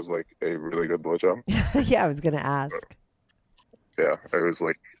except it was like a really good blowjob. Yeah, I was gonna ask. Yeah, it was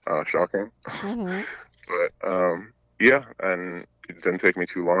like shocking. But yeah, and it didn't take me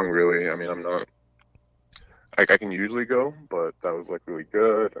too long, really. I mean, I'm not, I can usually go, but that was like really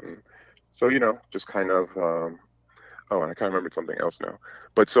good. And so, just kind of, and I kind of remembered something else now.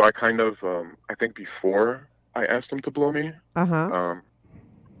 But so I kind of, I think before I asked him to blow me, remember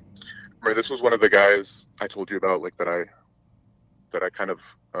this was one of the guys I told you about, like that I kind of,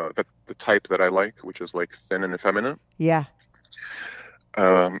 that the type that I like, which is like thin and effeminate. Yeah.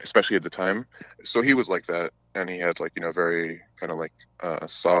 Especially at the time. So he was like that, and he had like, very kind of like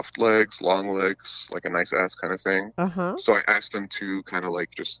soft legs, long legs, like a nice ass kind of thing. So I asked him to kind of like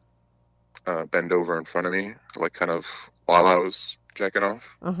just bend over in front of me, like kind of while I was jacking off,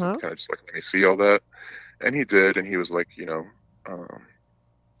 kind of just like let me see all that. And he did, and he was like,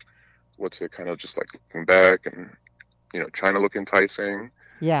 kind of just like looking back and, trying to look enticing.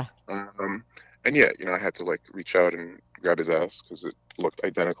 Yeah. yeah, I had to like reach out and grab his ass because it looked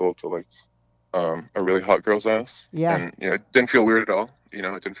identical to like a really hot girl's ass. Yeah. And it didn't feel weird at all. It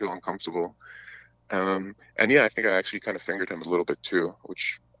didn't feel uncomfortable. And yeah, I think I actually kind of fingered him a little bit too,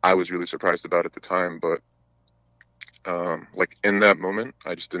 which I was really surprised about at the time. But like in that moment,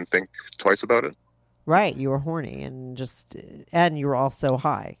 I just didn't think twice about it. Right. You were horny and you were also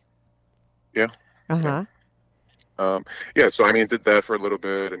high. Yeah. Uh-huh. Yeah. So, I mean, did that for a little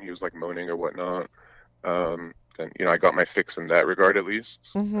bit and he was like moaning or whatnot. Then, I got my fix in that regard at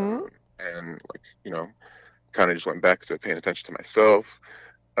least. Mm-hmm. And like, kind of just went back to paying attention to myself.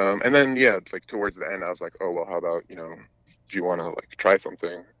 And then, yeah, like towards the end, I was like, oh, well, how about, do you want to like try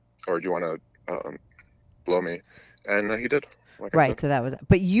something or do you want to blow me? And he did. Like right. So that was,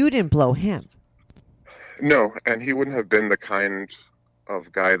 but you didn't blow him. No. And he wouldn't have been the kind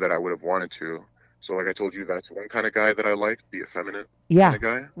of guy that I would have wanted to. So like I told you, that's one kind of guy that I liked, the effeminate kind of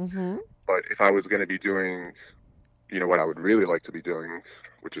guy. Mm-hmm. But if I was going to be doing, what I would really like to be doing,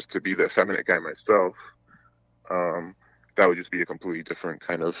 which is to be the effeminate guy myself, that would just be a completely different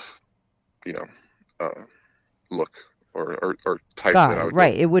kind of, look or type guy, that I would.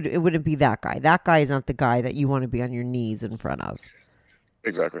 Right. It wouldn't be that guy. That guy is not the guy that you want to be on your knees in front of.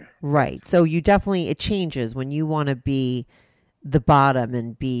 Exactly. Right. So it changes when you want to be the bottom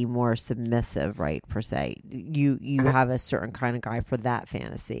and be more submissive, right, per se. You have a certain kind of guy for that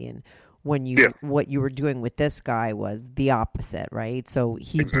fantasy. And when what you were doing with this guy was the opposite, right? So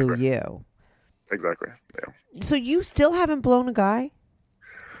he blew you. Exactly. Yeah. So you still haven't blown a guy?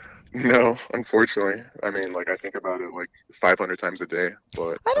 No, unfortunately. I mean, like I think about it like 500 times a day,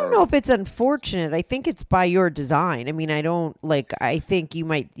 but I don't know if it's unfortunate. I think it's by your design. I mean, I think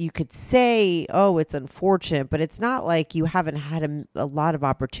you could say, oh, it's unfortunate, but it's not like you haven't had a lot of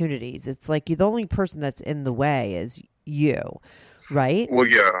opportunities. It's like the only person that's in the way is you, right? Well,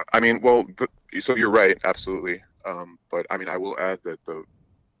 yeah. I mean, so you're right, absolutely. But I mean, I will add that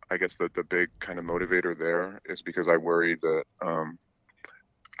I guess the big kind of motivator there is because I worry that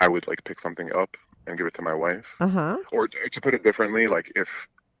I would like pick something up and give it to my wife. Uh-huh. Or to put it differently, like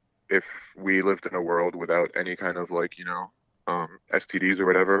if we lived in a world without any kind of like, STDs or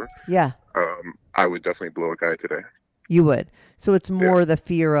whatever. Yeah. I would definitely blow a guy today. You would. So it's more the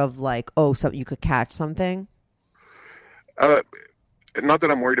fear of like, oh, something you could catch something. Not that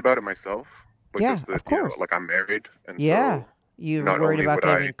I'm worried about it myself, but yeah, just that, of course. Like I'm married. And yeah. So you're worried about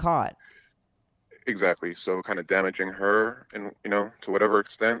getting caught. Exactly. So kind of damaging her and, to whatever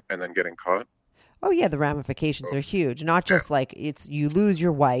extent and then getting caught. Oh, yeah. The ramifications are huge. Not just like you lose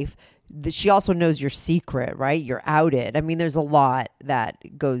your wife. She also knows your secret, right? You're outed. I mean, there's a lot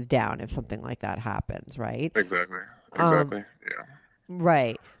that goes down if something like that happens, right? Exactly. Yeah.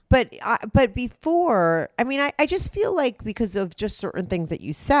 Right. But before, I mean, I just feel like because of just certain things that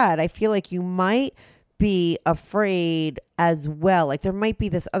you said, I feel like you might be afraid as well. Like there might be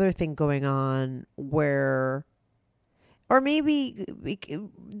this other thing going on where, or maybe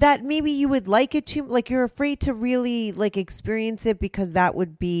you would like it to, like you're afraid to really like experience it because that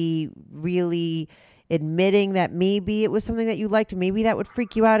would be really admitting that maybe it was something that you liked. Maybe that would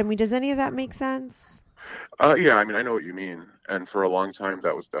freak you out. I mean, does any of that make sense? Yeah, I mean, I know what you mean. And for a long time,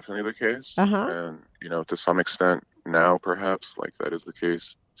 that was definitely the case. Uh-huh. And, to some extent now, perhaps, like that is the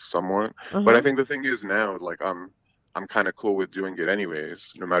case somewhat. Uh-huh. But I think the thing is now, like, I'm kind of cool with doing it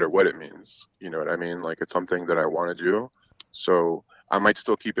anyways, no matter what it means. You know what I mean? Like, it's something that I want to do. So I might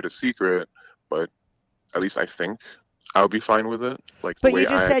still keep it a secret, but at least I think I'll be fine with it. Like, but you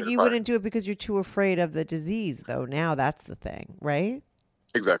just said you wouldn't do it because you're too afraid of the disease, though. Now that's the thing, right?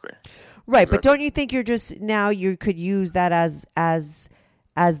 Exactly. Right, exactly. But don't you think you could use that as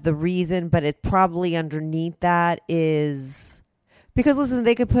the reason, but it probably underneath that is because listen,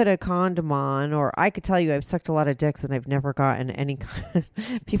 they could put a condom on, or I could tell you I've sucked a lot of dicks and I've never gotten any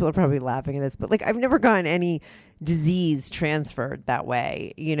people are probably laughing at this, but like I've never gotten any disease transferred that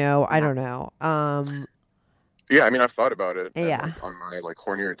way, I don't know. Yeah, I mean I've thought about it. Yeah. And, like, on my like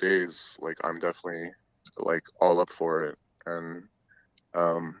hornier days, like I'm definitely like all up for it. And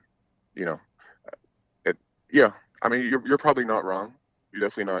yeah, I mean, you're probably not wrong. You're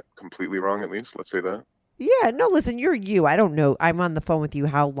definitely not completely wrong, at least. Let's say that. Yeah, no, listen, you're you. I don't know. I'm on the phone with you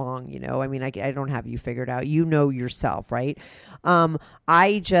how long, I mean, I don't have you figured out. You know yourself, right?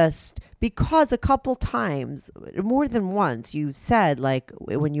 Because a couple times, more than once, you said, like,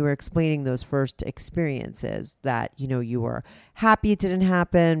 when you were explaining those first experiences that, you were happy it didn't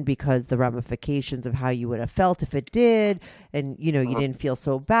happen because the ramifications of how you would have felt if it did. And, you didn't feel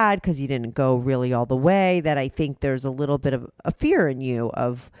so bad because you didn't go really all the way, that I think there's a little bit of a fear in you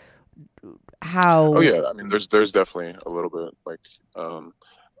of how. Oh yeah, I mean, there's definitely a little bit like,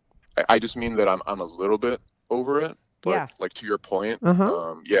 I just mean that I'm a little bit over it. But Yeah. like to your point,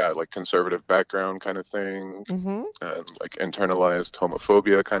 Uh-huh. like conservative background kind of thing, Mm-hmm. and like internalized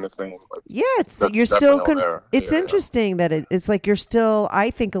homophobia kind of thing. Like, Yeah, it's that's you're still. definitely there. It's Yeah, interesting that it's like you're still. I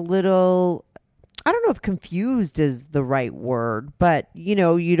think a little. I don't know if confused is the right word, but you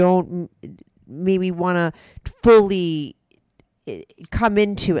know, you don't maybe want to fully come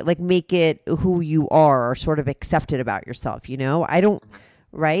into it, like make it who you are, or sort of accept it about yourself. You know, I don't.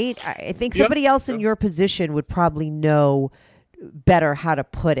 Right? I think somebody else in your position would probably know better how to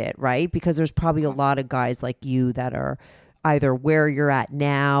put it, right? Because there's probably a lot of guys like you that are either where you're at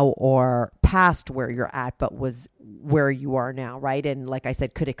now or past where you're at, but was where you are now, right? And like I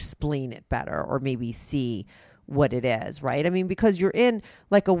said, could explain it better or maybe see what it is, right? I mean, because you're in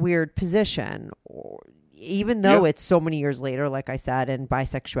like a weird position, even though it's so many years later, like I said, and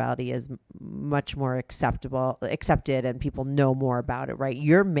bisexuality is much more accepted, and people know more about it, right?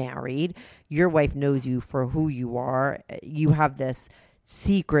 You're married. Your wife knows you for who you are. You have this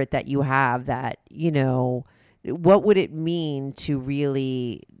secret that you have that, you know, what would it mean to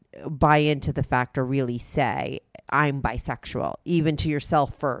really buy into the fact or really say, I'm bisexual, even to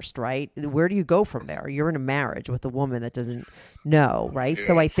yourself first, right? Where do you go from there? You're in a marriage with a woman that doesn't know, right? Yeah.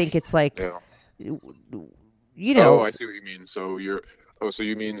 So I think it's like... Yeah. You know, I see what you mean. So so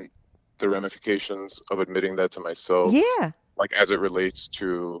you mean the ramifications of admitting that to myself? Yeah. Like as it relates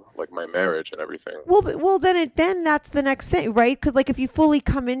to like my marriage and everything. Well, then that's the next thing, right? Because like if you fully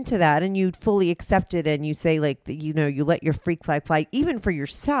come into that and you fully accept it and you say like, you know, you let your freak flag fly, even for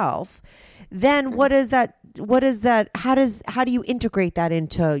yourself, then what is that? How do you integrate that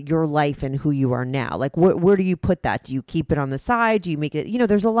into your life and who you are now? Like, where do you put that? Do you keep it on the side? Do you make it, you know,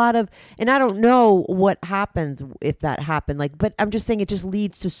 there's a lot of, and I don't know what happens if that happened, like, but I'm just saying it just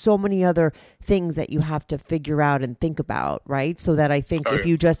leads to so many other things that you have to figure out and think about, right? So that I think if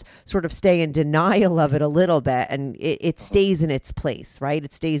you just sort of stay in denial of it a little bit and it stays in its place, right?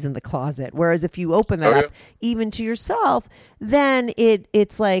 It stays in the closet. Whereas if you open that up even to yourself, then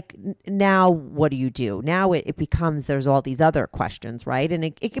it's like, now what do you do? Now it becomes, there's all these other questions, right? And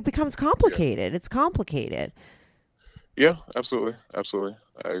it becomes complicated. It's complicated. Yeah, absolutely. Absolutely.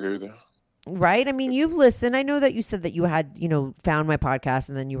 I agree with you. Right? I mean, you've listened. I know that you said that you had, you know, found my podcast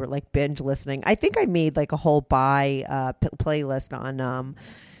and then you were like binge listening. I think I made like a whole playlist on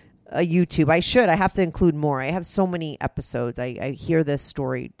YouTube. I have to include more. I have so many episodes. I hear this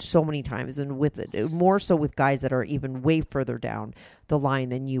story so many times, and with it, more so with guys that are even way further down the line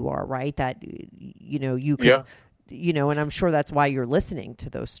than you are, right? That, you know, you can, you know, and I'm sure that's why you're listening to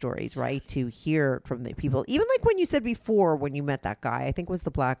those stories, right? To hear from the people, even like when you said before, when you met that guy, I think it was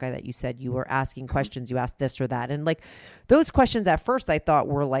the black guy that you said you were asking questions, you asked this or that. And like those questions at first I thought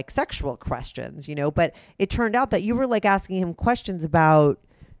were like sexual questions, you know, but it turned out that you were like asking him questions about,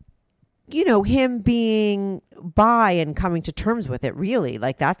 you know, him being bi and coming to terms with it, really.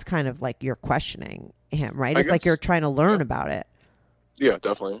 Like that's kind of like you're questioning him, right? It's like you're trying to learn about it. Yeah,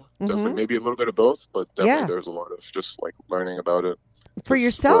 definitely. Definitely. Maybe a little bit of both, but definitely there's a lot of just like learning about it. For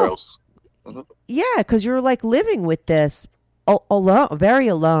yourself. Yeah, because you're like living with this alone, very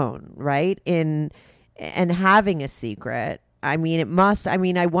alone, right? And having a secret. I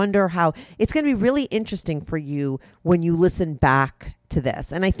mean, I wonder how it's going to be really interesting for you when you listen back to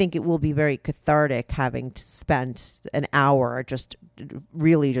this. And I think it will be very cathartic having to spend an hour just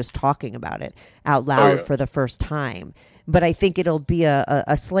really just talking about it out loud for the first time. But I think it'll be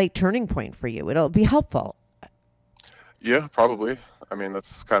a slight turning point for you. It'll be helpful. Yeah, probably. I mean,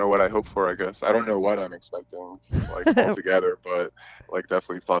 that's kind of what I hope for, I guess. I don't know what I'm expecting, like, altogether, but, like,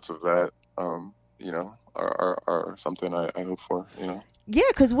 definitely thoughts of that, you know, are something I hope for, you know. Yeah,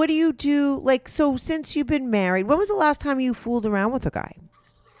 because what do you do? Like, so since you've been married, when was the last time you fooled around with a guy?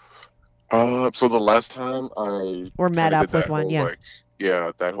 So the last time I... Or met up with one, whole,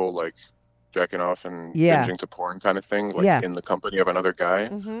 that whole, like, jacking off and binging to porn kind of thing, like, in the company of another guy.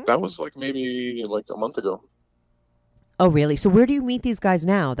 That was, like, maybe, like, a month ago. Oh, really? So where do you meet these guys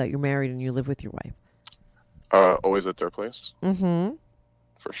now that you're married and you live with your wife? Always at their place. Mm-hmm.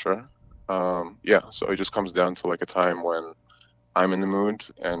 For sure. Yeah, so it just comes down to, like, a time when I'm in the mood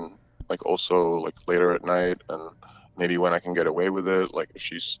and, like, also, like, later at night and maybe when I can get away with it, like, if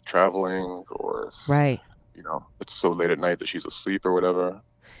she's traveling or if, you know, it's so late at night that she's asleep or whatever.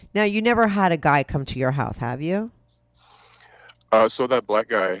 Now, you never had a guy come to your house, have you? So that black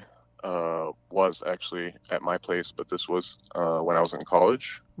guy was actually at my place, but this was when I was in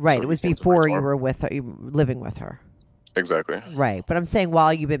college. Right, so it was before you were with her, you were living with her. Exactly. Right, but I'm saying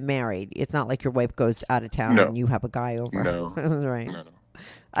while you've been married, it's not like your wife goes out of town and you have a guy over. No. Right. No.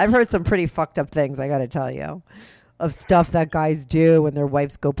 I've heard some pretty fucked up things, I got to tell you. of stuff that guys do when their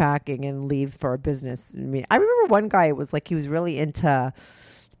wives go packing and leave for a business. I mean, I remember one guy, it was like he was really into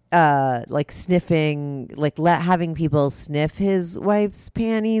like sniffing, like having people sniff his wife's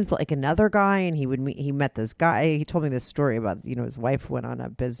panties, but like another guy, and he met this guy. He told me this story about, his wife went on a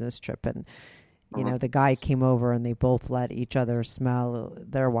business trip, and the guy came over and they both let each other smell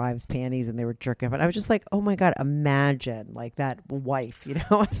their wives' panties, and they were jerking up. And I was just like, oh my God, imagine like that wife,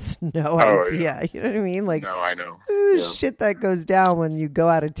 has no idea. You know what I mean? Like, no, I know. Shit that goes down when you go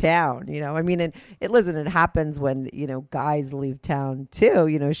out of town, I mean, and it happens when, guys leave town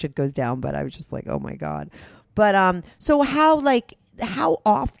too, shit goes down. But I was just like, oh my God. But, so how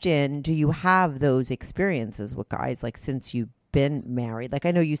often do you have those experiences with guys? Like, since you've been married, like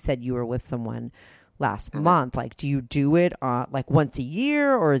I know you said you were with someone last month, like do you do it like once a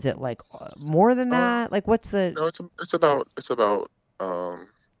year, or is it like more than that? Like what's the no, it's about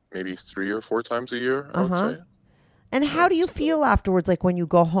maybe 3 or 4 times a year, I would say. And how do you feel afterwards, like when you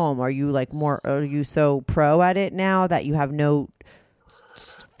go home? Are you so pro at it now that you have no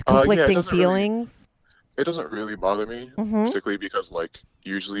conflicting feelings? It doesn't really bother me, particularly because like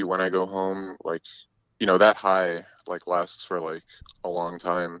usually when I go home, like that high like lasts for like a long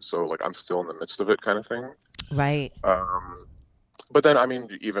time, so like I'm still in the midst of it, kind of thing. Right. But then I mean,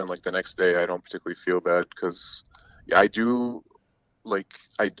 even like the next day, I don't particularly feel bad because I do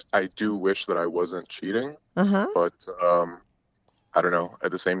wish that I wasn't cheating. But I don't know.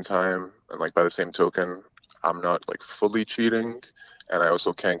 At the same time, and like by the same token, I'm not like fully cheating, and I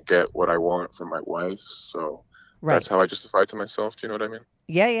also can't get what I want from my wife. So that's how I justify it to myself. Do you know what I mean?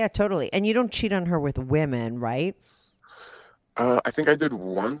 Yeah, totally. And you don't cheat on her with women, right? I think I did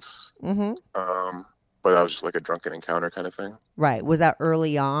once, but that was just like a drunken encounter kind of thing. Right. Was that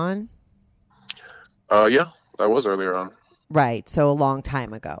early on? Yeah, that was earlier on. Right. So a long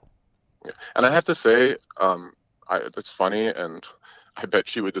time ago. Yeah. And I have to say, it's funny, and I bet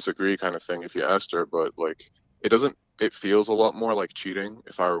she would disagree kind of thing if you asked her, but like it feels a lot more like cheating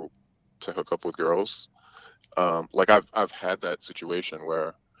if I were to hook up with girls. Like I've had that situation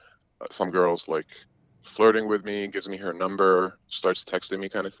where some girls like flirting with me, gives me her number, starts texting me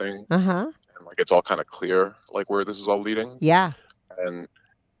kind of thing. And like it's all kind of clear like where this is all leading. Yeah. And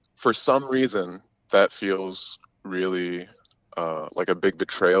for some reason that feels really like a big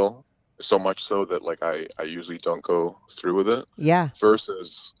betrayal, so much so that like I usually don't go through with it. Yeah.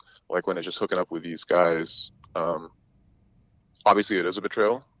 Versus like when it's just hooking up with these guys, obviously it is a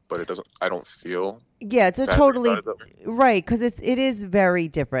betrayal, but I don't feel. Yeah, it's a totally right, because it is very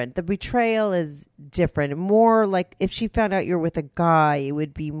different. The betrayal is different. More like if she found out you're with a guy, it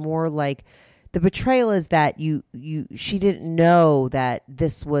would be more like the betrayal is that she didn't know that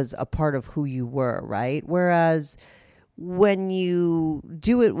this was a part of who you were, right? Whereas when you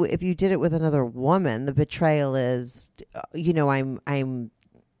do it, if you did it with another woman, the betrayal is, I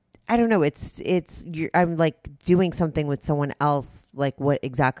don't know. I'm like doing something with someone else, like what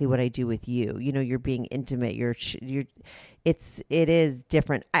I do with you. You're being intimate. It is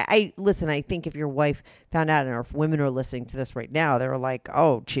different. I listen. I think if your wife found out, or if women are listening to this right now, they're like,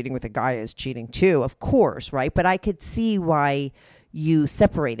 "Oh, cheating with a guy is cheating too." Of course, right? But I could see why you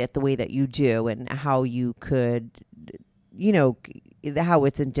separate it the way that you do, and how you could, how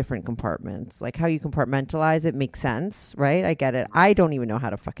it's in different compartments, like how you compartmentalize it makes sense, right? I get it. I don't even know how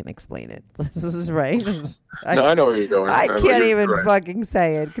to fucking explain it. This is right. I know where you're going. I can't even fucking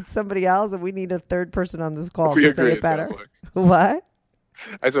say it. Could somebody else? And we need a third person on this call to say it better. What?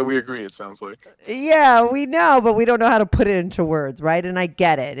 I said we agree. It sounds like. Yeah, we know, but we don't know how to put it into words, right? And I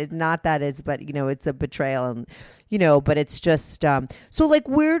get it. It's not that it's, but it's a betrayal, and but it's just so like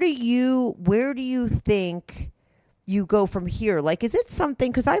where do you think you go from here? Like, is it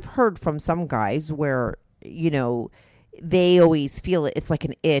something, because I've heard from some guys where, they always feel it's like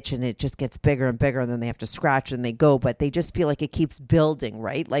an itch and it just gets bigger and bigger, and then they have to scratch and they go, but they just feel like it keeps building,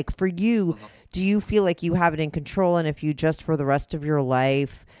 right? Like for you, do you feel like you have it in control? And if you just for the rest of your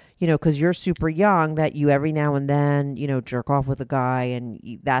life, because you're super young, that you every now and then, jerk off with a guy and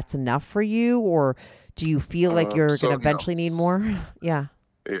that's enough for you? Or do you feel like you're going to eventually need more? Yeah.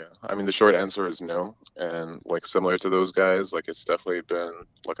 Yeah. I mean, the short answer is no. And like similar to those guys, like it's definitely been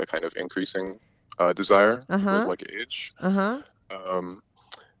like a kind of increasing desire with like age.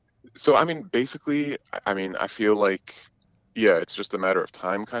 So I mean, basically, I feel like, yeah, it's just a matter of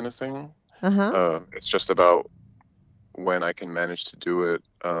time kind of thing. It's just about when I can manage to do it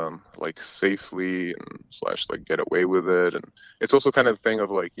like safely and / like get away with it. And it's also kind of a thing of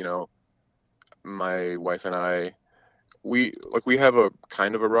like, my wife and I, we have a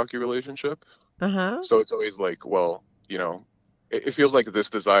kind of a rocky relationship. So it's always like, well, it feels like this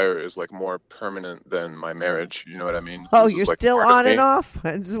desire is like more permanent than my marriage. You know what I mean? Oh, This is, you're like, still part of on me. and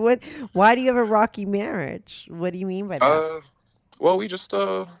off. Why do you have a rocky marriage? What do you mean by that? Well, we're just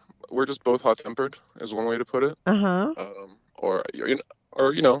both hot tempered, is one way to put it. Uh-huh.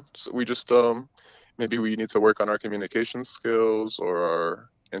 So we just maybe we need to work on our communication skills or our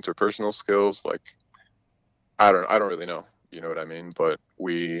interpersonal skills. Like, I don't really know. You know what I mean? But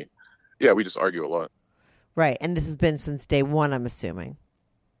we just argue a lot. Right. And this has been since day one, I'm assuming.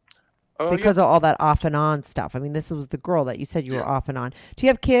 Oh, Because of all that off and on stuff. I mean, this was the girl that you said you were off and on. Do you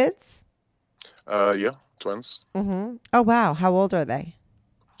have kids? Yeah, twins. Mm-hmm. Oh, wow. How old are they?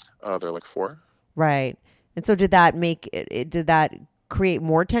 They're like 4. Right. And so did that did that create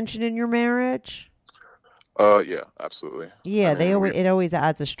more tension in your marriage? Yeah, absolutely. Yeah, I mean, it always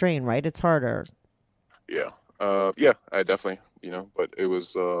adds a strain, right? It's harder. Yeah. Yeah, I definitely, but it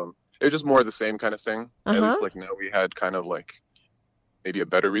was just more of the same kind of thing. At Uh-huh. least like now we had kind of like maybe a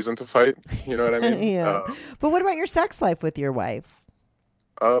better reason to fight. You know what I mean? Yeah. But what about your sex life with your wife?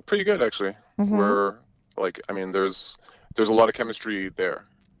 Pretty good actually. Mhm. We're like, I mean, there's a lot of chemistry there.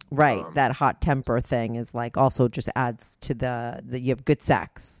 Right. That hot temper thing is like also just adds to the you have good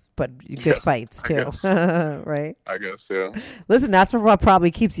sex, but good fights I too. guess. Right. I guess, yeah. Listen, that's what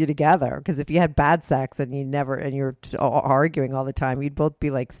probably keeps you together. Because if you had bad sex and you're arguing all the time, you'd both be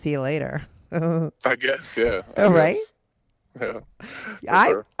like, "See you later." I guess, yeah. I Right? guess.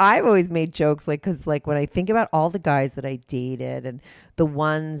 Yeah. I've always made jokes because when I think about all the guys that I dated and the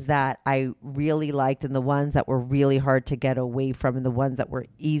ones that I really liked and the ones that were really hard to get away from and the ones that were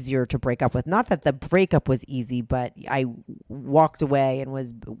easier to break up with, not that the breakup was easy, but I walked away and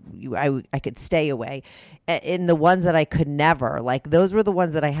I could stay away. In the ones that I could never, like those were the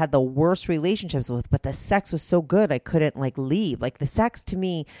ones that I had the worst relationships with, but the sex was so good I couldn't like leave. Like the sex to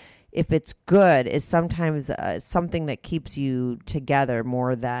me, if it's good, is sometimes something that keeps you together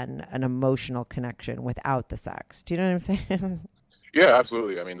more than an emotional connection without the sex. Do you know what I'm saying? Yeah,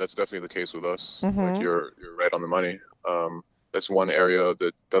 absolutely. I mean, that's definitely the case with us. Mhm. Like you're right on the money. That's one area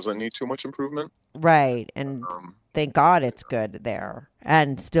that doesn't need too much improvement. Right. And thank God it's good there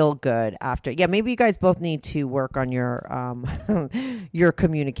and still good after. Yeah, maybe you guys both need to work on your your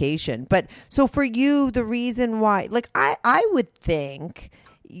communication. But so for you, the reason why, like I would think,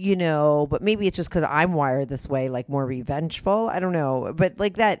 but maybe it's just because I'm wired this way, like more revengeful. I don't know. But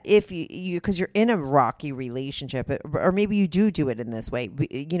like that, if you because you're in a rocky relationship, or maybe you do it in this way,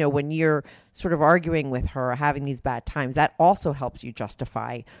 when you're sort of arguing with her, having these bad times, that also helps you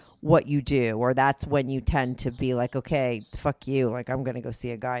justify what you do. Or that's when you tend to be like, okay, fuck you. Like, I'm going to go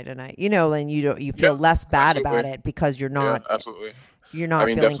see a guy tonight, and you feel less bad about it because you're not, absolutely. You're not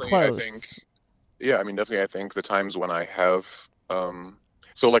feeling close. Definitely. I think the times when I have,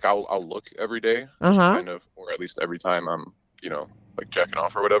 so like I'll look every day, just Uh-huh. kind of, or at least every time I'm, like jacking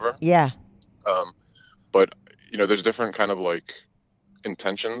off or whatever. Yeah. But there's different kind of like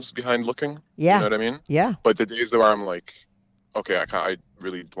intentions behind looking. Yeah. You know what I mean? Yeah. But the days where I'm like, okay, I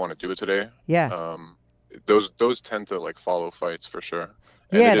really want to do it today. Yeah. Those tend to like follow fights for sure.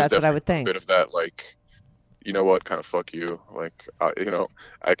 And Yeah, it is that's what I would definitely think. A bit of that, like, you know what, kind of fuck you. Like,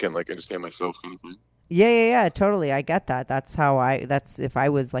 I can like understand myself kind of thing. Yeah, totally. I get that. That's if I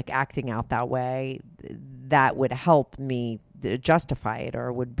was like acting out that way, that would help me justify it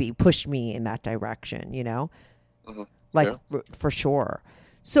or would push me in that direction, Mm-hmm. like for sure.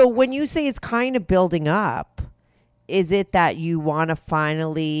 So when you say it's kind of building up, is it that you want to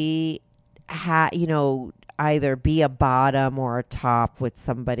finally either be a bottom or a top with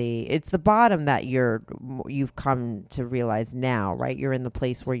somebody? It's the bottom that you've come to realize now, right? You're in the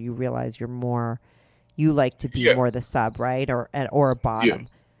place where you realize you like to be more the sub, right? Or a bottom.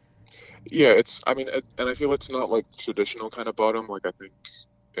 Yeah, and I feel it's not like traditional kind of bottom. Like I think,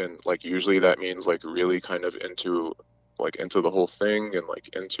 and like usually that means like really kind of into the whole thing and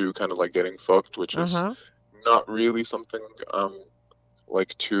like into kind of like getting fucked, which is not really something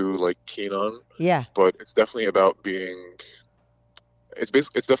like too like keen on. Yeah. But it's definitely about it's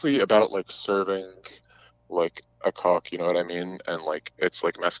definitely about like serving like a cock, you know what I mean? And like it's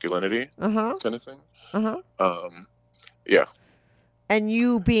like masculinity kind of thing. Yeah. And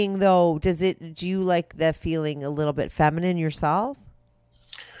you being though, do you like the feeling a little bit feminine yourself?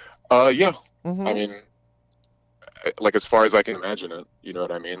 Yeah. Mm-hmm. I mean, like as far as I can imagine it, you know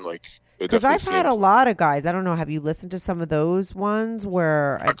what I mean? Like, because I've had a lot of guys. I don't know. Have you listened to some of those ones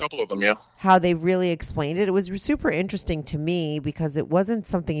where a couple of them, yeah. How they really explained it? It was super interesting to me because it wasn't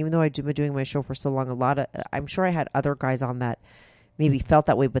something. Even though I've been doing my show for so long, I'm sure I had other guys on that maybe felt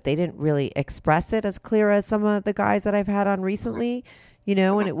that way, but they didn't really express it as clear as some of the guys that I've had on recently, you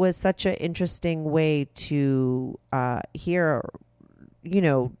know, and it was such an interesting way to hear, you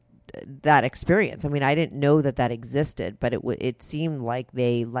know, that experience. I mean, I didn't know that existed, but it seemed like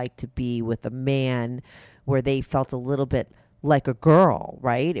they liked to be with a man where they felt a little bit like a girl,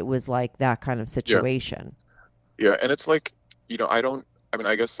 right? It was like that kind of situation. Yeah, and it's like, you know, I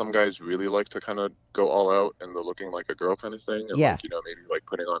guess some guys really like to kind of go all out and the looking like a girl kind of thing. And like, you know, maybe like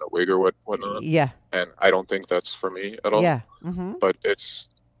putting on a wig or whatnot. Yeah. And I don't think that's for me at all. Yeah. Mm-hmm. But it's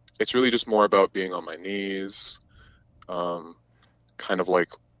really just more about being on my knees, kind of like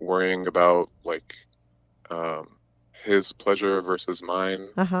worrying about like his pleasure versus mine.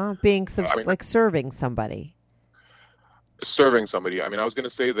 Being like serving somebody. Serving somebody. I mean, I was gonna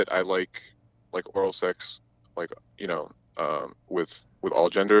say that I like oral sex, like, you know, with all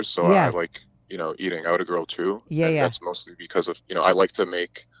genders. So I like, you know, eating out a girl too. And that's mostly because of, you know, I like to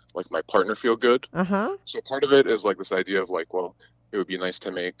make like my partner feel good. So part of it is like this idea of like, well, it would be nice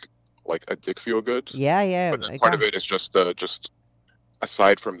to make like a dick feel good. Yeah. But then part of it is just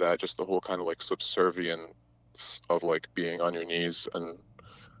aside from that, just the whole kind of like subservience of like being on your knees and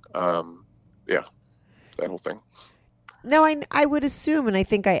that whole thing. No, I would assume, and I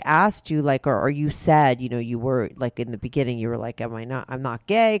think I asked you, like, or you said, you know, you were like in the beginning, you were like, I'm not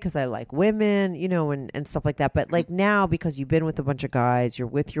gay because I like women, you know, and stuff like that. But like now, because you've been with a bunch of guys, you're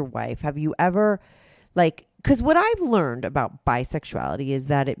with your wife, have you ever, like, because what I've learned about bisexuality is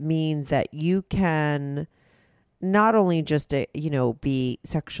that it means that you can not only just, you know, be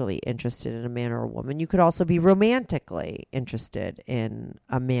sexually interested in a man or a woman, you could also be romantically interested in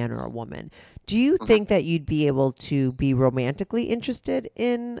a man or a woman. Do you think that you'd be able to be romantically interested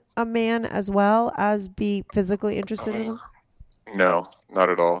in a man as well as be physically interested in him? No,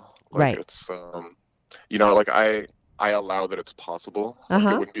 not at all. Like, right. It's, you know, like I allow that it's possible. Like,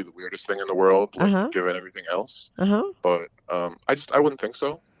 it wouldn't be the weirdest thing in the world, like given everything else. But I wouldn't think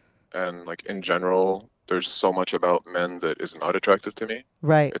so. And like in general, there's so much about men that is not attractive to me.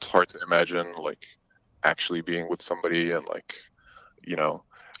 Right. It's hard to imagine like actually being with somebody and like, you know,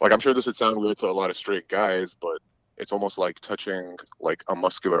 like I'm sure this would sound weird to a lot of straight guys, but it's almost like touching like a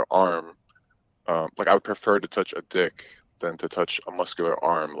muscular arm. Like I would prefer to touch a dick than to touch a muscular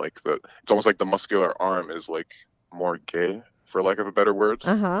arm. Like it's almost like the muscular arm is like more gay, for lack of a better word.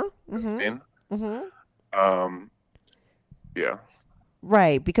 Yeah.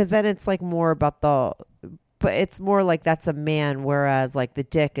 Right, because then it's like more about but it's more like that's a man, whereas like the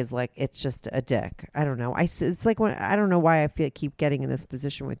dick is like it's just a dick. I don't know. It's like when I don't know why I keep getting in this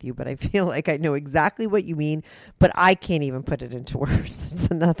position with you, but I feel like I know exactly what you mean, but I can't even put it into words. It's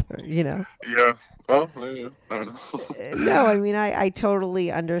another, you know. Yeah. Well, I don't know. No, I mean I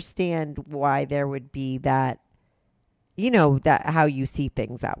totally understand why there would be that. You know that how you see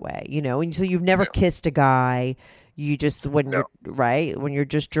things that way, you know, and so you've never kissed a guy. You just when you're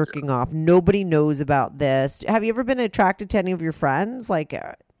just jerking off, nobody knows about this. Have you ever been attracted to any of your friends? Like,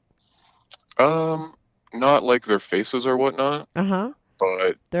 not like their faces or whatnot.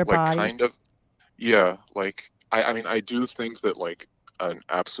 But their like bodies. kind of, yeah. Like I mean, I do think that like an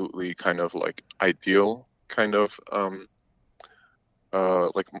absolutely kind of like ideal kind of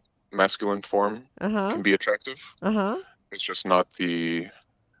like masculine form can be attractive. It's just not the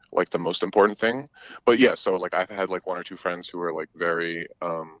most important thing. But yeah, so like I've had like one or two friends who are like very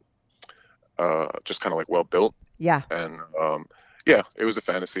just kind of like well built. Yeah. And yeah, it was a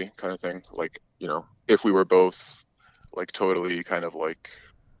fantasy kind of thing. Like, you know, if we were both like totally kind of like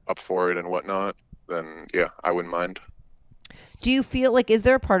up for it and whatnot, then yeah, I wouldn't mind. Do you feel like, is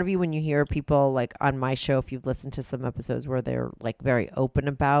there a part of you when you hear people like on my show, if you've listened to some episodes where they're like very open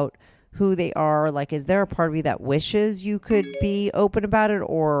about who they are, like, is there a part of you that wishes you could be open about it,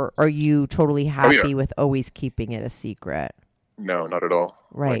 or are you totally happy with always keeping it a secret? No, not at all.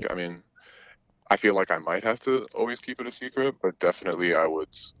 Right. Like, I mean, I feel like I might have to always keep it a secret, but definitely I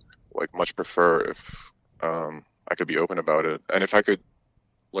would like much prefer if I could be open about it, and if I could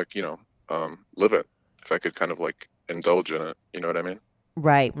like, you know, live it, if I could kind of like indulge in it, you know what I mean?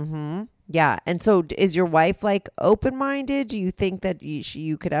 Right. Yeah. And so is your wife like open-minded? Do you think that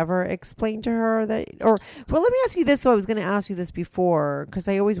you could ever explain to her that, or, well, let me ask you this. So I was going to ask you this before, because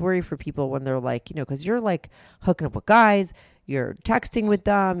I always worry for people when they're like, you know, because you're like hooking up with guys, you're texting with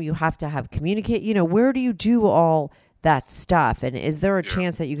them, you have to have communicate, you know, where do you do all that stuff? And is there a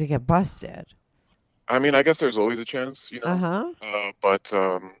chance that you could get busted? I mean, I guess there's always a chance, you know, but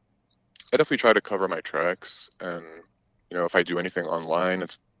I definitely try to cover my tracks, and you know, if I do anything online,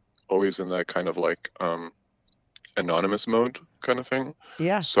 it's always in that kind of like anonymous mode kind of thing.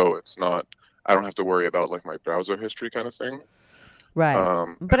 Yeah. So it's not, I don't have to worry about like my browser history kind of thing.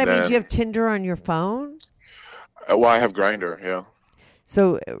 Right. But I and mean, do you then- have Tinder on your phone? Well, I have Grindr, yeah.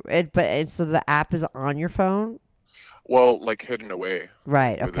 So, so the app is on your phone? Well, like hidden away.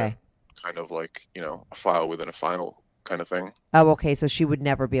 Right. within Okay. Kind of like, a file within a file kind of thing. Oh, okay. So she would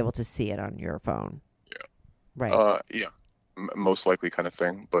never be able to see it on your phone. Yeah. Right. Yeah. Most likely kind of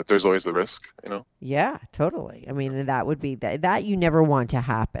thing, but there's always the risk, Yeah, totally. I mean, that would be that you never want to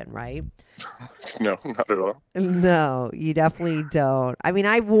happen, right? No, not at all. No, you definitely don't. I mean,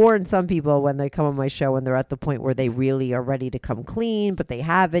 I warn some people when they come on my show when they're at the point where they really are ready to come clean, but they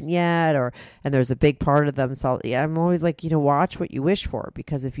haven't yet, and there's a big part of them. So yeah, I'm always like, watch what you wish for,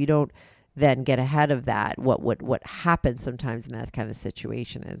 because if you don't then get ahead of that, what happens sometimes in that kind of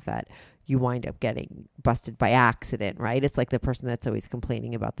situation is that you wind up getting busted by accident, right? It's like the person that's always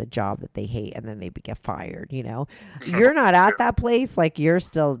complaining about the job that they hate and then they get fired, You're not at that place. Like, you're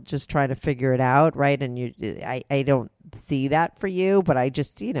still just trying to figure it out, right? And I don't see that for you, but I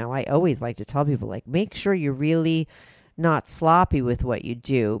just, I always like to tell people, like, make sure you're really not sloppy with what you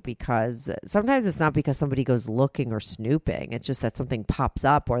do, because sometimes it's not because somebody goes looking or snooping. It's just that something pops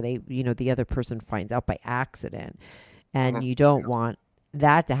up, or they, the other person finds out by accident, and you don't want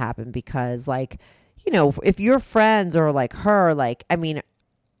that to happen, because, like, if your friends or like her, like, I mean,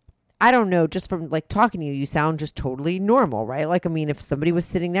 I don't know, just from like talking to you, you sound just totally normal, right? Like, I mean, if somebody was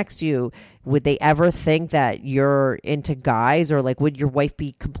sitting next to you, would they ever think that you're into guys, or like, would your wife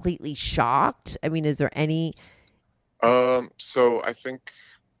be completely shocked? I mean, is there any? So I think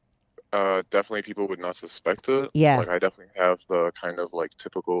definitely people would not suspect it. Yeah. Like, I definitely have the kind of like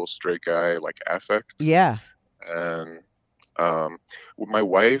typical straight guy like affect. Yeah. And with my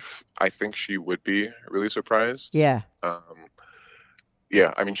wife, I think she would be really surprised. Yeah.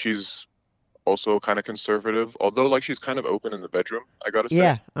 Yeah, I mean, she's also kind of conservative, although like she's kind of open in the bedroom, I gotta say.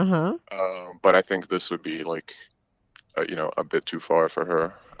 Yeah. But I think this would be like, a bit too far for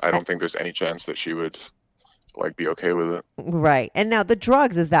her. I don't think there's any chance that she would like be okay with it. Right. And now the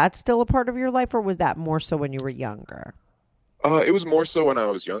drugs, is that still a part of your life, or was that more so when you were younger? It was more so when I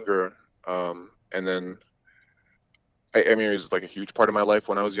was younger. And then, I mean, it was like a huge part of my life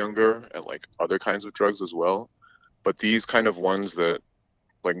when I was younger, and like other kinds of drugs as well. But these kind of ones that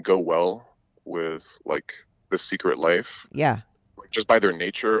like go well with like the secret life. Yeah. Like, just by their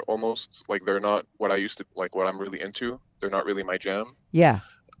nature, almost like they're not what I used to like, what I'm really into. They're not really my jam. Yeah.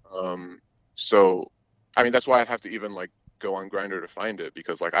 So, I mean, that's why I'd have to even like go on Grindr to find it,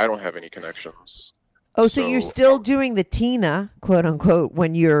 because like I don't have any connections. Oh, so you're still doing the Tina, quote unquote,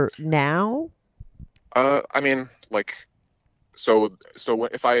 when you're now? I mean, like, so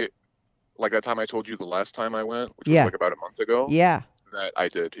if I, like that time I told you the last time I went, which was like about a month ago. Yeah. That I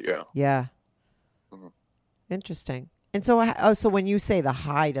did, yeah. Yeah. Mm-hmm. Interesting. And so, so when you say the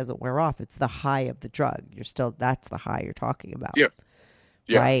high doesn't wear off, it's the high of the drug. That's the high you're talking about. Yeah.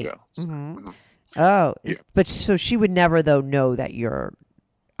 Yeah. Right. Yeah. Mm-hmm. Oh, yeah. But so she would never though know that you're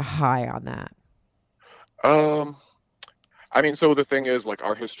high on that. I mean, so the thing is, like,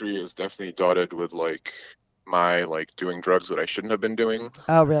 our history is definitely dotted with like my like doing drugs that I shouldn't have been doing.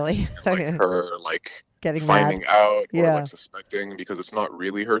 Oh, really? And, like, her like getting finding mad. out, yeah, or like suspecting, because it's not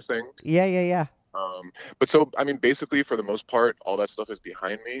really her thing. Yeah. But so, I mean, basically for the most part, all that stuff is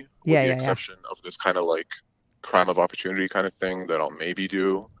behind me, with the exception of this kind of like crime of opportunity kind of thing that I'll maybe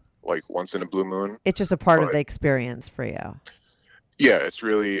do like once in a blue moon. It's just a part of the experience for you. Yeah,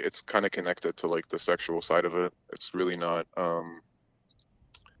 it's kind of connected to like the sexual side of it. It's really not,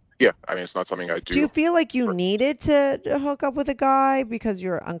 yeah, I mean, it's not something I do. Do you feel like you needed to hook up with a guy because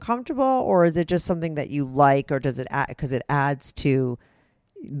you're uncomfortable, or is it just something that you like, or does it because it adds to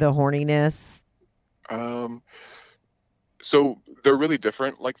the horniness? So they're really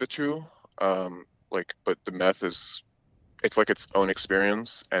different, like the two. But the meth it's like its own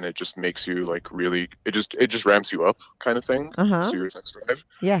experience, and it just makes you like really, it just ramps you up, kind of thing. So your sex drive.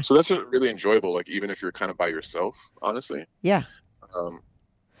 Yeah. So that's really enjoyable, like even if you're kind of by yourself, honestly. Yeah.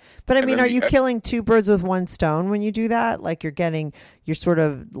 But I mean, are you killing two birds with one stone when you do that? Like you're sort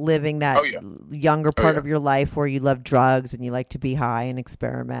of living that younger part of your life where you love drugs and you like to be high and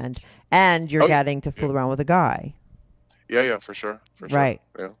experiment, and you're getting to fool around with a guy. Yeah, for sure. Right.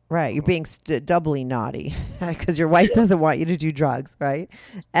 Yeah. Right. You're being doubly naughty because your wife doesn't want you to do drugs, right?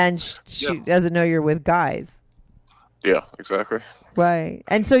 And she doesn't know you're with guys. Yeah, exactly. Right.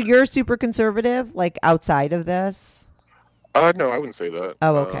 And so you're super conservative, like outside of this? No, I wouldn't say that.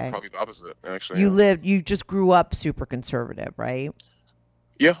 Oh, okay. Probably the opposite, actually. You just grew up super conservative, right?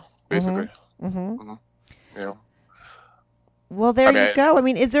 Yeah, basically. Mm-hmm. Yeah. Well, there you go. I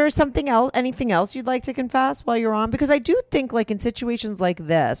mean, is there anything else you'd like to confess while you're on? Because I do think, like, in situations like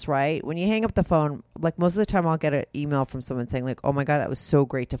this, right, when you hang up the phone, like, most of the time I'll get an email from someone saying, like, oh my God, that was so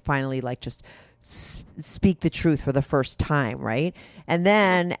great to finally, like, just speak the truth for the first time, right? And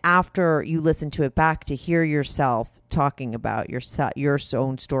then after you listen to it back, to hear yourself talking about your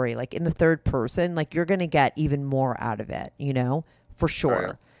own story, like in the third person, like, you're going to get even more out of it, you know, for sure.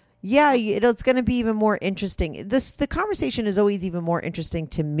 Right. Yeah, it's going to be even more interesting. The conversation is always even more interesting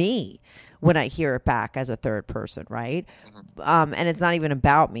to me when I hear it back as a third person, right? Mm-hmm. And it's not even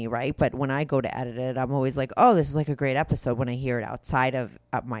about me, right? But when I go to edit it, I'm always like, oh, this is like a great episode when I hear it outside of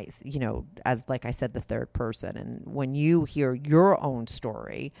my, you know, as like I said, the third person. And when you hear your own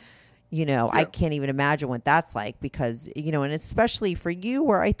story, you know, I can't even imagine what that's like, because, you know, and especially for you,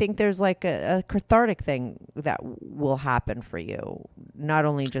 where I think there's like a cathartic thing that will happen for you, not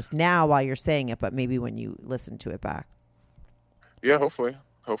only just now while you're saying it, but maybe when you listen to it back. Yeah, hopefully.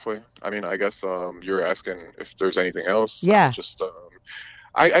 I mean, I guess you're asking if there's anything else. Yeah. Just,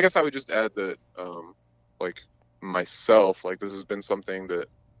 I guess I would just add that, like, myself, like, this has been something that,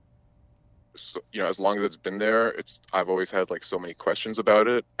 you know, as long as it's been there, I've always had like so many questions about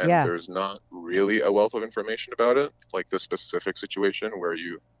it, and there's not really a wealth of information about it, like the specific situation where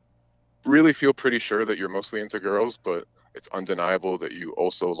you really feel pretty sure that you're mostly into girls, but it's undeniable that you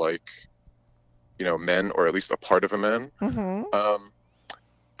also like, you know, men, or at least a part of a man. Mm-hmm.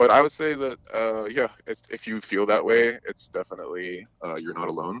 But I would say that, if you feel that way, it's definitely, you're not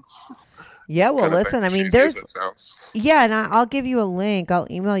alone. Yeah, well, listen, I mean, and I'll give you a link. I'll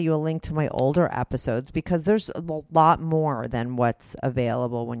email you a link to my older episodes, because there's a lot more than what's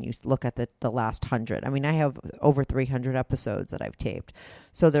available when you look at the last 100. I mean, I have over 300 episodes that I've taped.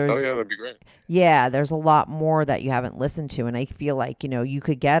 So there's... Oh, yeah, that'd be great. Yeah, there's a lot more that you haven't listened to. And I feel like, you know, you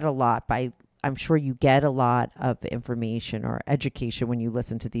could get a lot by... I'm sure you get a lot of information or education when you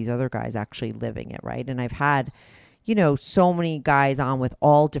listen to these other guys actually living it, right? And I've had, you know, so many guys on with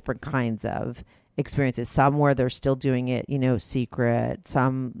all different kinds of experiences. Some where they're still doing it, you know, secret.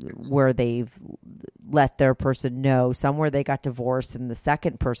 Some where they've let their person know. Some where they got divorced and the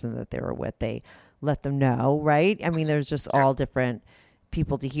second person that they were with, they let them know, right? I mean, there's just all different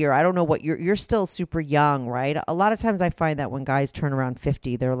people to hear. I don't know what you're still super young, right? A lot of times I find that when guys turn around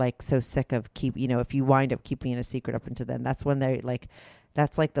 50, they're like so sick of if you wind up keeping it a secret up until then, that's when they like,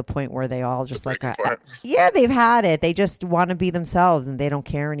 that's like the point where they all just like, they've had it. They just want to be themselves and they don't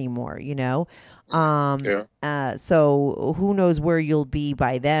care anymore, you know? So who knows where you'll be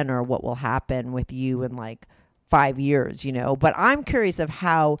by then, or what will happen with you in like 5 years, you know? But I'm curious of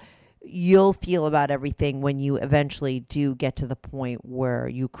how you'll feel about everything when you eventually do get to the point where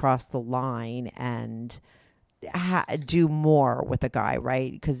you cross the line and do more with a guy,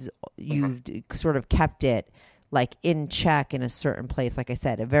 right? Because you've sort of kept it like in check in a certain place. Like I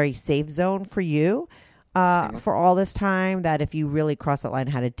said, a very safe zone for you for all this time, that if you really cross that line,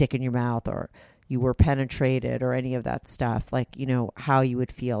 had a dick in your mouth, or you were penetrated, or any of that stuff, like, you know, how you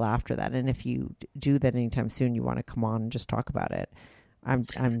would feel after that. And if you do that anytime soon, you want to come on and just talk about it. I'm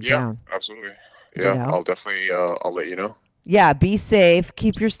down. Absolutely. Yeah, you know? I'll definitely I'll let you know. Yeah, be safe.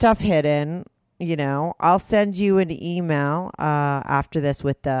 Keep your stuff hidden. You know, I'll send you an email after this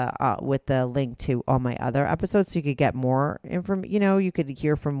with the link to all my other episodes, so you could get more information. You know, you could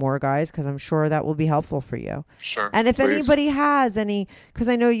hear from more guys, because I'm sure that will be helpful for you. Sure. And if anybody has any, because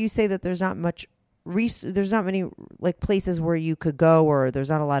I know you say that there's not much. There's not many like places where you could go, or there's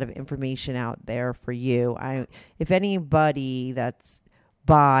not a lot of information out there for you. If anybody that's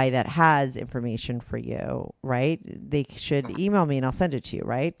that has information for you, right, they should email me and I'll send it to you,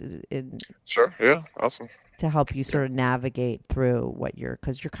 right? Sure. Yeah. Awesome. To help you sort of navigate through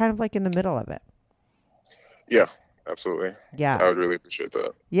because you're kind of like in the middle of it. Yeah, absolutely. Yeah. I would really appreciate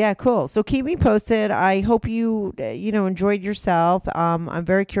that. Yeah, cool. So keep me posted. I hope you, enjoyed yourself. I'm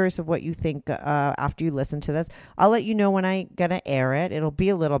very curious of what you think after you listen to this. I'll let you know when I'm going to air it. It'll be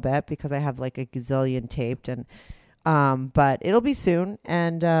a little bit, because I have like a gazillion taped, and but it'll be soon.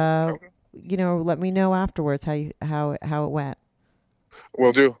 And, let me know afterwards how it went.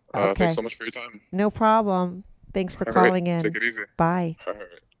 Will do. Okay. Thanks so much for your time. No problem. Thanks for calling in. Take it easy. Bye. All right.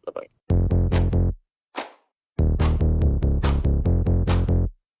 Bye-bye.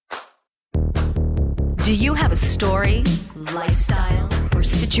 Do you have a story, lifestyle, or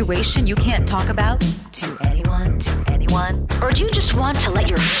situation you can't talk about to anyone? Or do you just want to let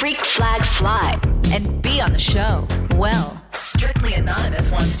your freak flag fly and be on the show? Well, Strictly Anonymous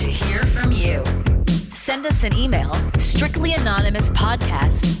wants to hear from you. Send us an email,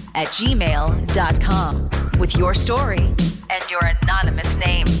 strictlyanonymouspodcast@gmail.com, with your story and your anonymous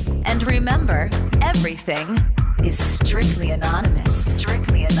name. And remember, everything is Strictly Anonymous.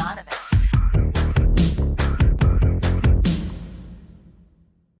 Strictly Anonymous.